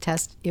pass the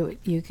test,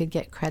 you could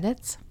get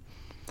credits.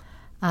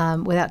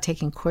 Without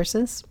taking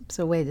courses,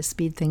 so a way to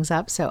speed things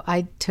up. So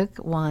I took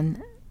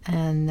one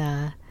and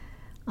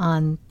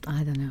on,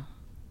 I don't know,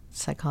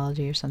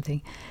 psychology or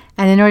something.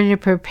 And in order to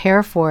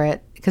prepare for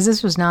it, because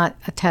this was not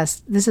a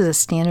test, this is a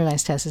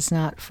standardized test, it's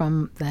not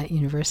from that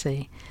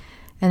university.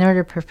 In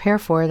order to prepare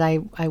for it,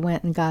 I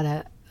went and got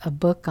a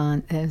book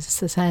on,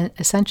 it's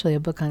essentially a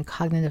book on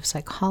cognitive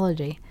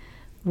psychology,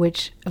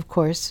 which, of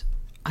course,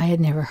 I had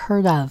never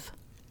heard of.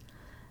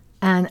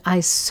 And I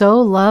so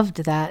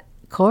loved that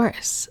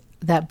course.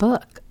 That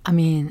book. I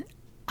mean,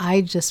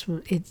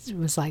 it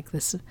was like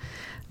this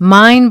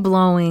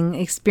mind-blowing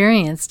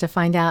experience to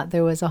find out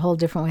there was a whole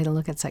different way to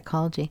look at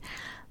psychology.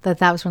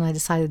 That was when I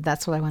decided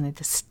that's what I wanted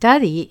to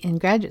study in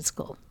graduate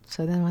school.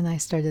 So then when I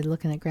started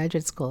looking at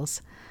graduate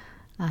schools,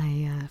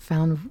 I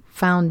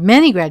found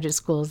many graduate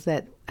schools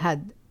that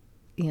had,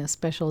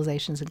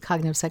 specializations in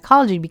cognitive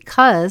psychology,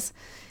 because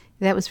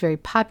that was very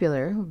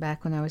popular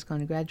back when I was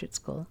going to graduate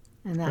school.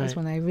 And that was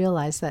when I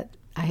realized that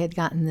I had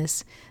gotten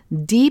this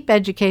deep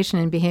education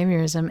in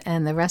behaviorism,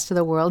 and the rest of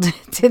the world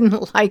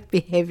didn't like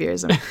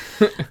behaviorism.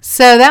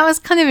 So that was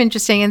kind of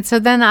interesting. And so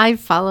then I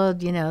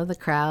followed, the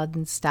crowd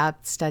and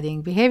stopped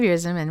studying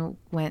behaviorism and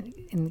went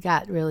and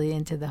got really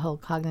into the whole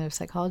cognitive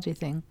psychology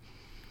thing,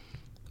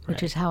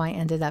 which is how I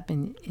ended up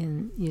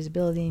in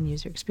usability and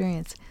user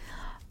experience.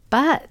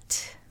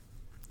 But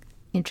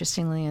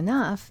interestingly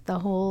enough, the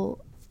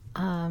whole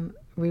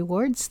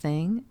rewards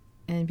thing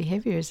and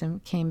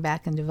behaviorism came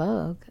back into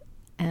vogue.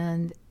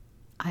 And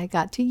I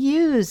got to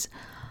use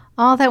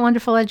all that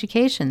wonderful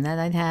education that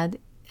I'd had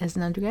as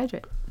an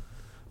undergraduate.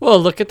 Well,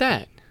 look at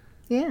that.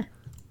 Yeah.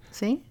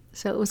 See?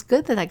 So it was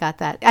good that I got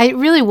that. It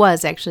really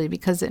was, actually,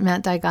 because it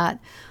meant I got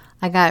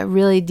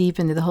really deep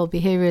into the whole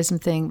behaviorism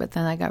thing, but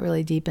then I got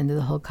really deep into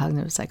the whole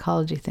cognitive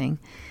psychology thing.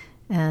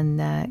 And,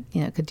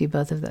 could do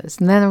both of those.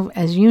 And then,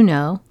 as you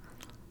know,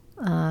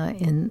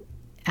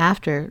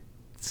 after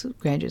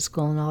graduate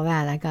school and all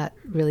that, I got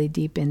really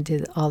deep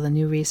into all the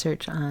new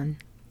research on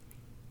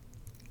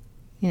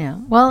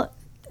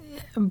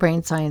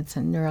brain science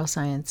and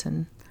neuroscience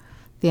and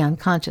the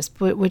unconscious,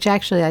 which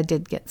actually I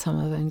did get some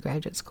of in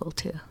graduate school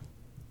too.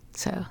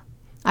 So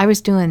I was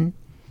doing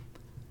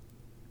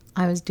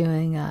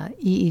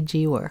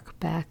EEG work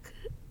back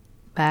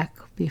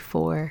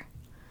before,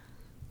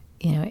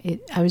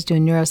 I was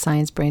doing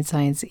neuroscience, brain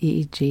science,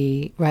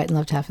 EEG, right and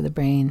left half of the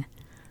brain,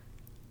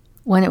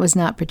 when it was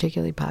not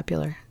particularly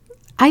popular.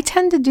 I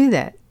tend to do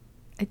that.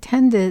 I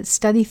tend to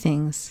study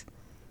things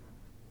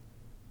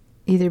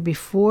either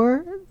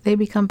before they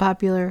become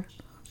popular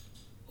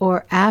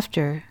or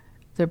after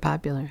they're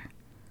popular.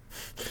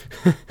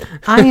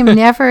 I am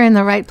never in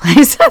the right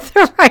place at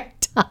the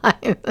right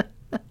time.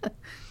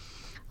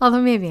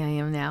 Although maybe I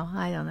am now.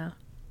 I don't know.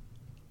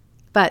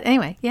 But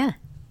anyway, yeah.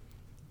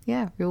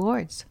 Yeah,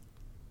 rewards.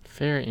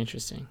 Very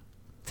interesting.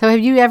 So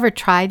have you ever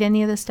tried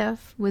any of this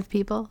stuff with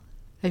people?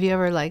 Have you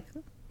ever,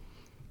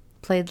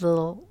 played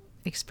little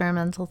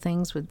experimental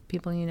things with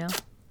people you know?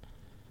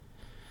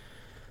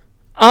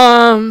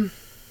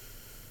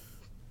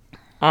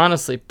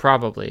 Honestly,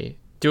 probably.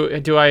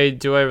 Do I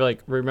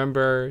like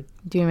remember?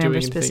 Do you remember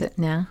doing anything? specific?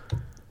 No.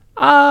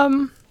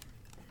 Um,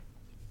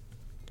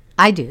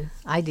 I do.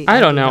 I do. I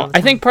don't do all know. the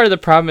I think time. part of the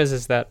problem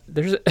is that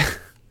there's,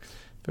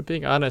 for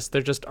being honest,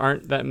 there just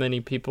aren't that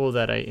many people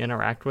that I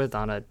interact with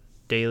on a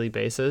daily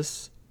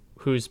basis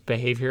whose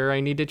behavior I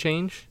need to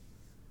change.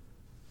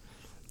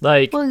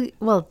 Like,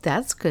 Well,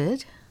 that's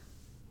good.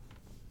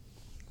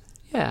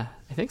 yeah,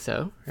 I think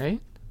so,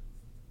 right?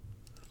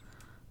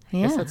 I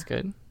Yeah. guess that's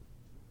good.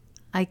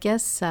 I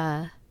guess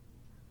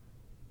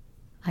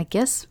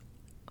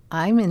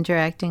I'm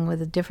interacting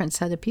with a different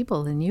set of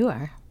people than you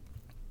are.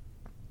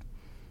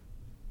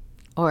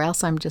 Or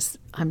else I'm just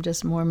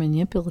more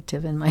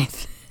manipulative in my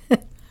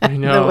I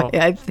know. the way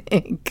I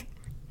think.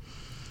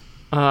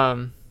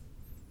 I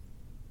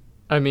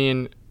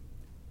mean,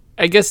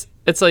 I guess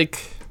it's like,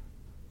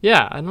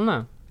 yeah, I don't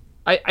know.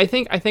 I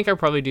think I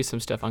probably do some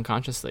stuff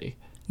unconsciously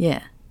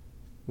Yeah.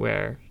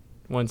 where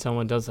when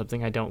someone does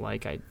something I don't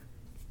like, I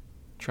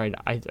try to,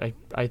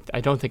 I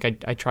don't think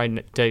I try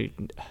to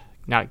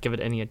not give it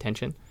any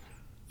attention.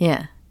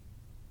 Yeah.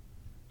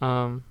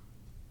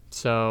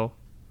 So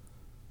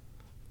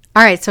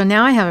All right, so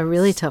now I have a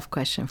really tough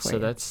question for so you.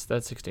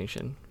 that's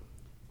extinction.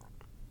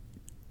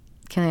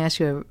 Can I ask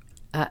you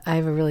I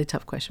have a really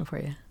tough question for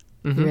you.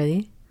 Mhm. You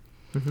ready?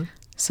 Mhm.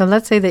 So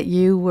let's say that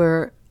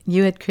you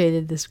had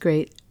created this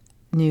great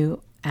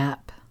new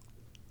app,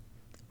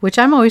 which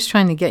I'm always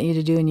trying to get you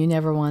to do and you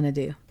never want to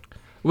do.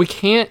 We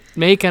can't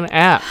make an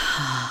app.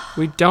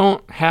 We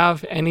don't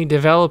have any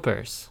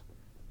developers.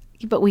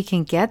 But we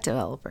can get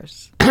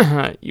developers.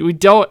 We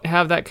don't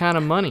have that kind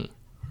of money.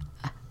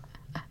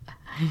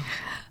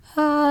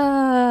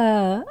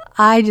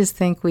 I just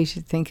think we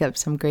should think up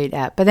some great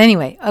app. But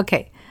anyway,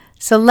 okay.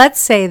 So let's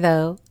say,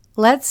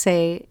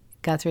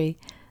 Guthrie,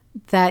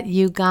 that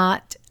you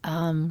got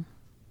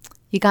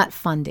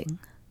funding,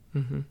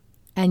 Mhm.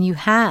 and you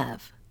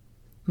have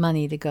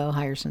money to go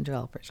hire some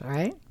developers. All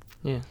right.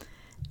 Yeah.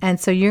 And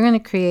so you're going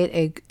to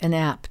create an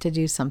app to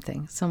do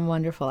something, some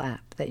wonderful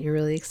app that you're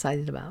really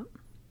excited about.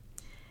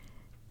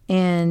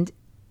 And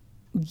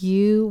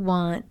you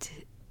want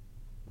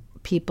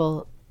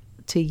people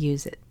to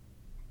use it.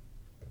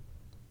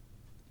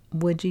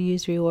 Would you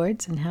use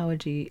rewards, and how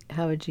would you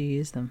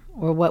use them?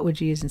 Or what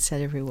would you use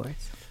instead of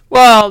rewards?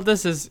 Well,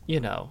 this is,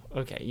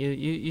 okay,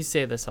 you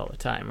say this all the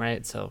time,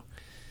 right? So,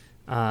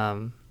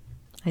 I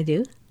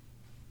do?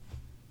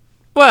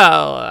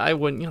 well, I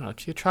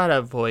wouldn't, you try to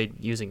avoid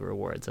using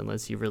rewards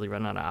unless you really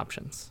run out of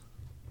options.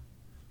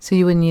 So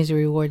you wouldn't use a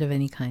reward of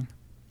any kind?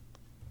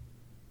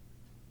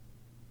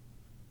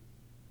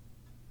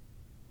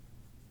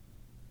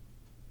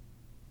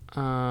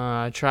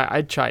 I'd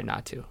try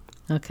not to.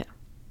 Okay.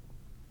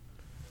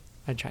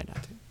 I'd try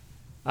not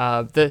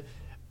to.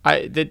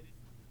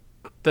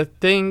 The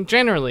thing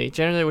generally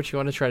what you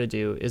want to try to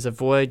do is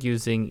avoid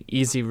using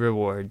easy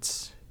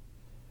rewards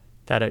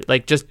that are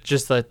like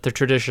just the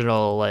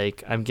traditional,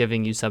 like, I'm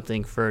giving you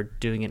something for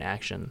doing an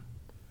action.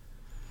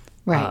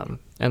 Right.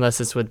 Unless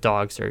it's with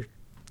dogs or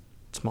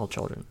small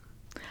children.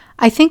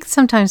 I think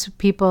sometimes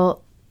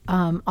people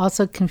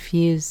also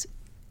confuse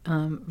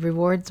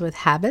rewards with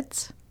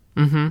habits.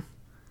 Mm-hmm.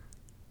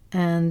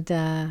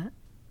 And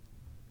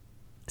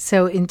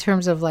so in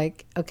terms of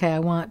like, okay, I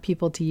want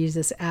people to use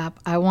this app.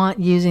 I want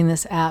using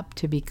this app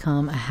to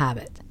become a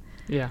habit.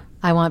 Yeah.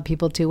 I want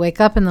people to wake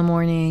up in the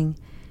morning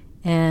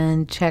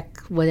and check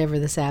whatever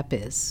this app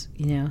is,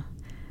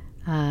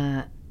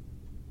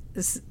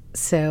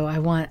 So I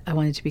want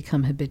it to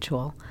become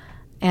habitual.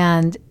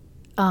 And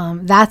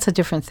that's a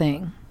different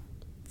thing.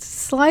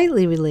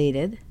 Slightly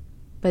related,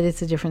 but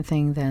it's a different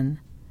thing than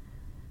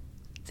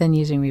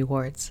using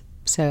rewards.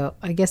 So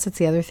I guess that's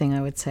the other thing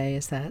I would say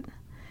is that,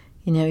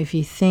 if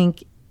you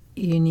think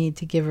you need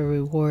to give a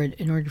reward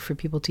in order for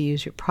people to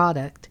use your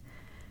product,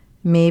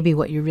 maybe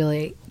what you're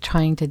really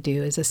trying to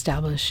do is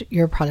establish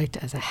your product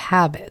as a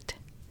habit.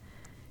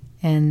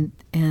 And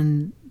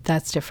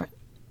that's different.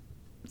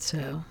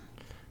 So.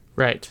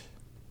 Right.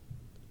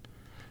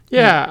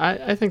 Yeah,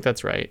 I think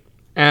that's right.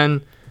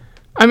 And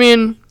I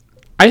mean,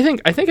 I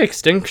think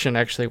extinction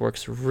actually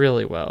works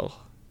really well.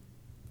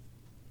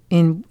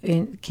 Can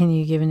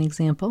you give an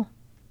example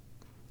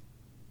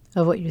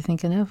of what you're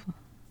thinking of?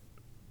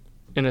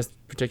 In a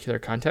particular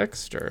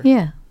context, or?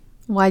 Yeah.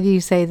 Why do you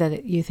say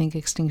that you think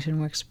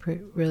extinction works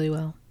really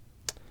well?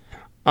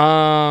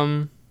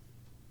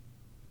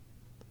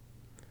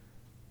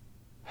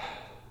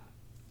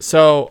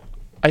 So,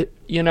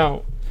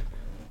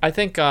 I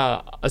think,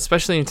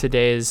 especially in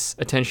today's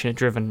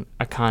attention-driven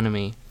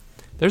economy,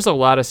 there's a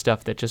lot of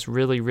stuff that just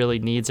really, really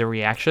needs a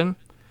reaction.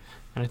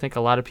 And I think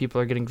a lot of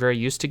people are getting very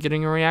used to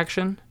getting a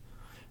reaction.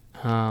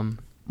 Can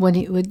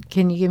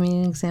you give me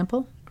an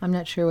example? I'm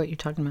not sure what you're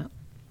talking about.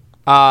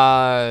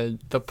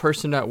 The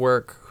person at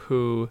work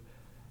who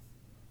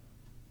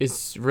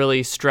is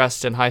really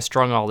stressed and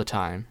high-strung all the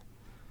time.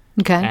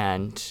 Okay.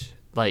 And,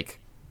 like,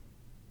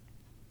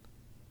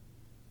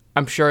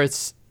 I'm sure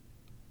it's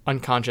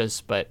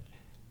unconscious, but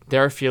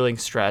they're feeling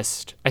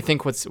stressed. I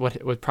think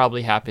what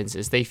probably happens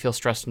is they feel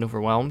stressed and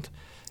overwhelmed,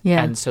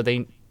 Yeah. And so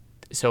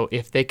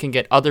if they can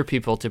get other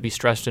people to be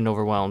stressed and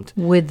overwhelmed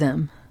with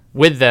them,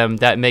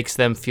 that makes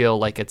them feel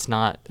like it's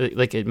not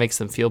like it makes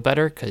them feel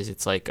better because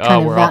it's like, oh,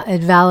 kind of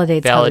it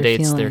validates how they're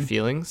feeling. their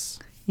feelings.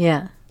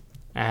 Yeah.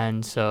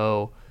 And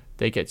so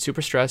they get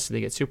super stressed, they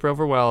get super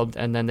overwhelmed,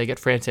 and then they get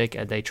frantic,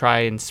 and they try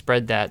and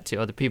spread that to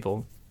other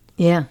people.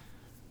 Yeah.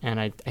 And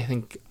I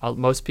think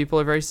most people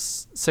are very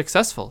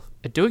successful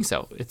at doing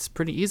so. It's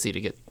pretty easy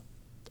to get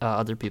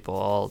other people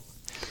all,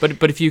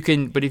 but if you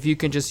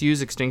can just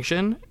use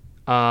extinction,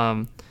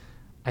 I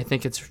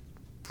think it's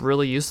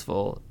really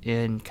useful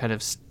in kind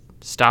of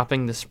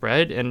stopping the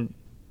spread and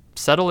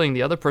settling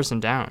the other person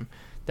down.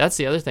 That's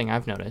the other thing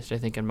I've noticed. I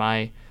think in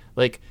my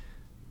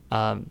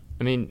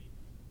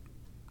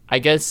I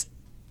guess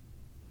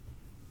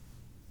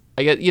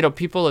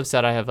people have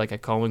said I have like a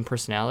calming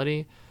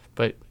personality,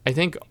 but I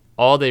think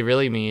all they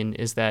really mean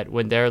is that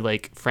when they're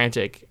like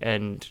frantic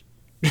and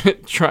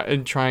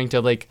trying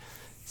to like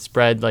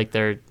spread like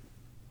their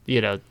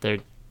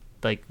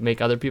like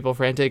make other people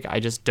frantic, I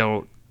just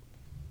don't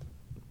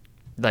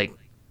like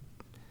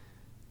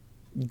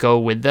go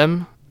with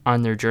them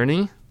on their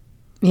journey.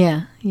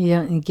 Yeah, you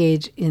don't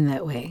engage in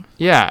that way.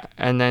 Yeah,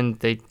 and then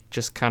they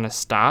just kind of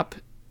stop,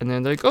 and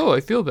then they're like, oh, I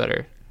feel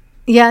better.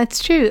 Yeah,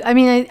 it's true. I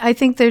mean, I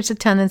think there's a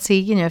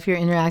tendency, if you're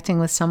interacting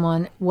with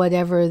someone,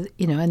 whatever,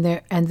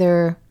 and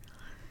they're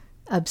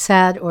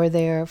upset or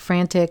they're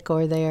frantic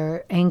or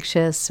they're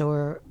anxious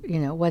or,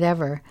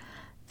 whatever,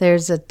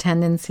 there's a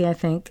tendency, I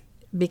think,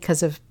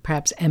 because of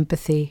perhaps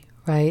empathy,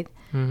 right,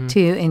 mm-hmm.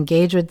 to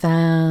engage with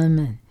them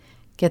and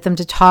get them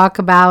to talk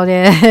about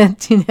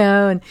it,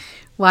 and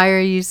why are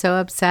you so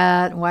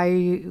upset? Why are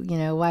you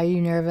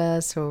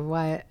nervous? Or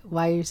why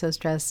are you so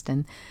stressed?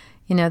 And,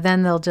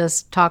 then they'll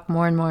just talk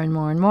more and more and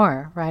more and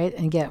more, right?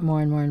 And get more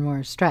and more and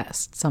more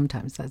stressed.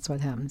 Sometimes that's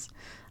what happens.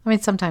 I mean,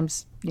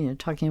 sometimes,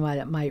 talking about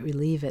it might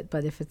relieve it,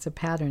 but if it's a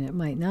pattern, it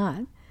might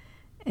not.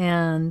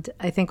 And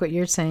I think what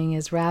you're saying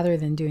is rather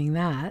than doing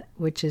that,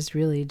 which is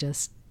really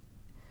just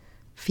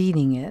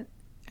feeding it,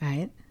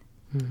 right?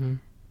 Mm-hmm.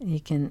 You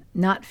can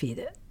not feed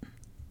it.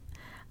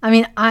 I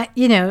mean,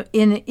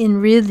 in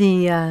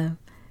really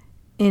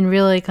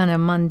kind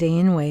of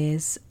mundane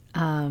ways,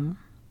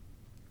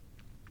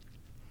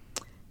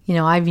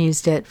 I've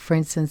used it, for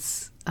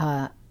instance,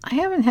 I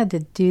haven't had to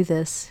do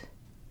this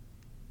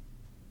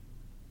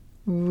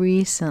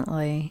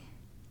recently,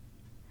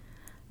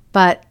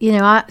 but,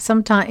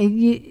 sometimes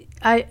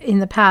in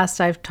the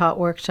past I've taught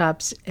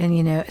workshops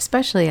and,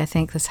 especially I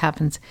think this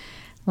happens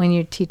when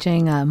you're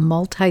teaching a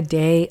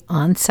multi-day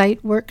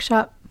on-site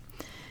workshop.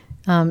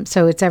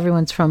 So it's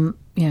everyone's from,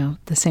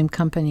 the same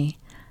company.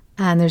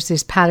 And there's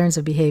these patterns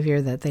of behavior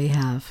that they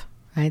have,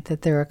 right,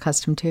 that they're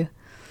accustomed to,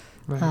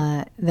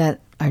 right.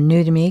 that are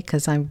new to me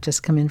because I've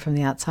just come in from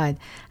the outside.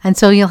 And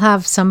so you'll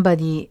have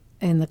somebody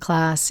in the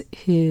class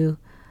who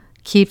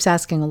keeps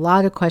asking a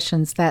lot of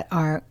questions that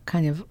are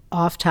kind of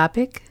off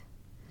topic.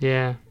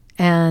 Yeah.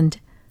 And,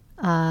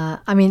 I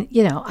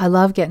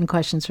love getting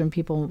questions from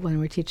people when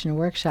we're teaching a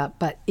workshop.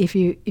 But if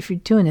you're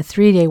doing a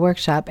 3-day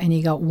workshop and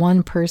you got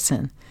one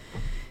person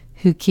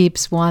who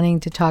keeps wanting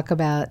to talk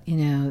about,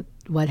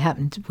 what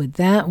happened with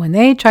that when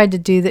they tried to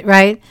do that,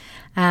 right?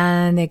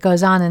 And it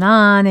goes on,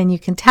 and you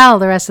can tell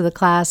the rest of the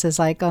class is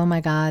like, oh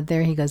my God,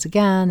 there he goes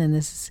again. And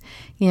this is,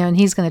 and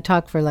he's going to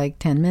talk for like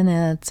 10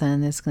 minutes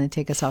and it's going to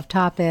take us off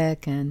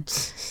topic. And,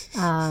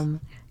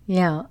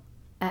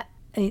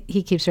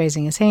 he keeps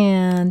raising his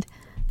hand.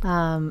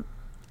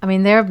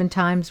 There have been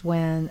times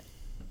when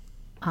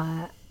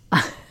I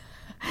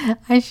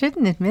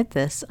shouldn't admit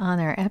this on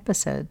our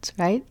episodes,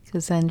 right?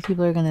 Because then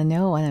people are going to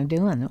know what I'm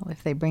doing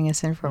if they bring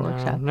us in for a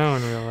workshop. No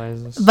one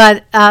realizes.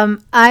 But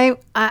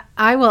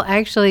I will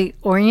actually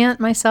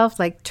orient myself,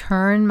 like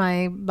turn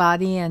my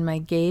body and my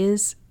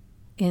gaze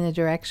in a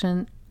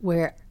direction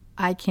where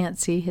I can't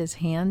see his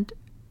hand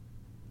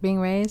being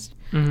raised.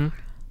 Mm-hmm.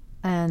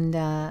 And,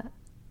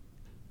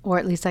 or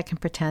at least I can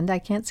pretend I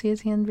can't see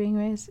his hand being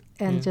raised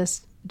and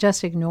just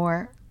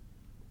ignore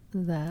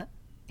the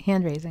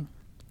hand raising.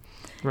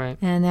 Right.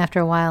 And after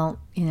a while,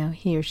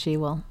 he or she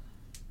will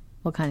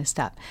kind of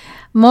stop.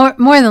 More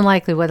than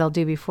likely what I'll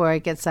do before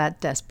it gets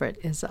that desperate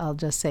is I'll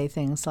just say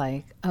things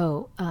like,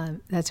 oh,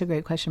 that's a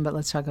great question, but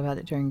let's talk about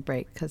it during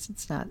break because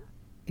it's not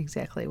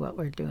exactly what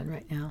we're doing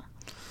right now.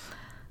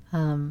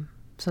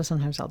 So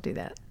sometimes I'll do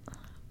that.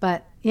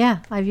 But, yeah,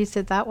 I've used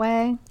it that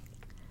way.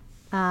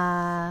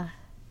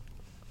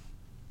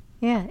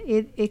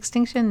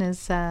 Extinction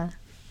is... I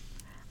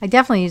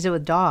definitely use it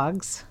with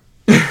dogs.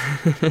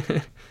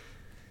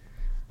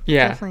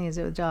 Yeah. Definitely use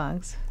it with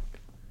dogs.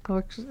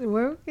 It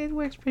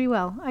works pretty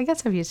well. I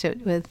guess I've used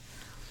it with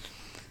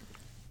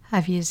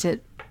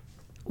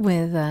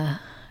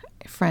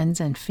friends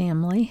and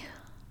family,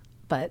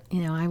 but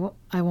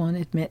I won't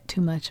admit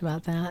too much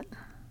about that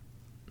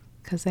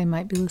because they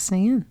might be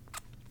listening in.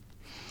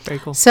 Very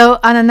cool. So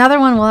on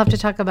another one, we'll have to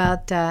talk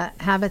about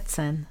habits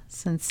then,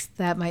 since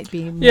that might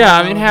be more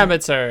relevant.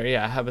 Habits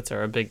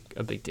are a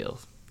big deal.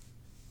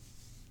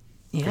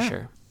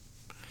 Yeah.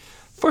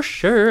 For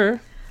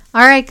sure.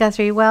 All right,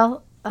 Guthrie.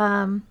 Well,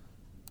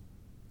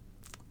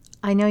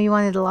 I know you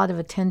wanted a lot of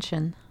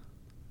attention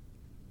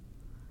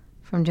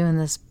from doing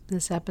this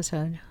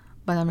episode,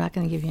 but I'm not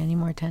going to give you any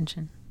more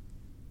attention.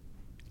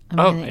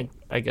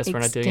 I guess we're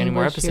not doing any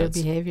more episodes.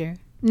 Your behavior.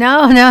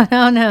 No.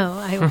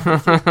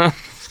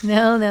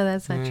 No,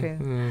 that's not true.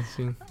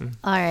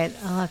 All right,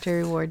 I'll have to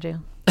reward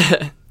you.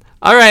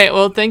 All right.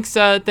 Well, thanks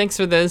for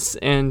this,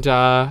 and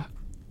happy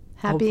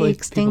hopefully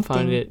extincting.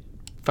 people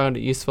found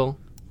it useful.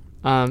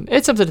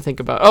 It's something to think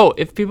about. Oh,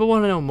 if people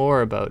want to know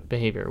more about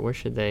behavior, where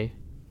should they?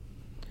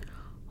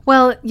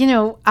 Well,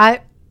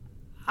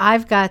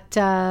 I've got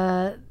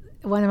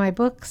one of my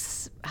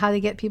books, How to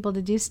Get People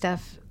to Do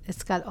Stuff.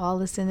 It's got all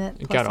this in it,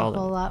 plus a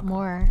whole lot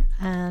more,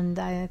 and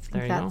I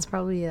think that's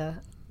probably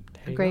a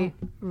great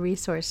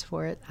resource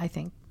for it, I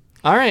think.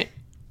 All right.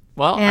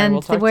 Well, and I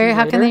will talk to you later.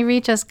 How can they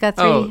reach us,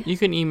 Guthrie? Oh, you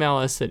can email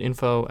us at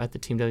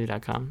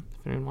info@theteamw.com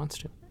if anyone wants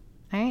to.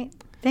 All right.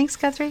 Thanks,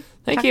 Guthrie.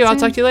 Thank you. I'll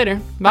talk to you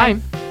later. Bye.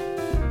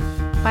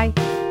 Bye.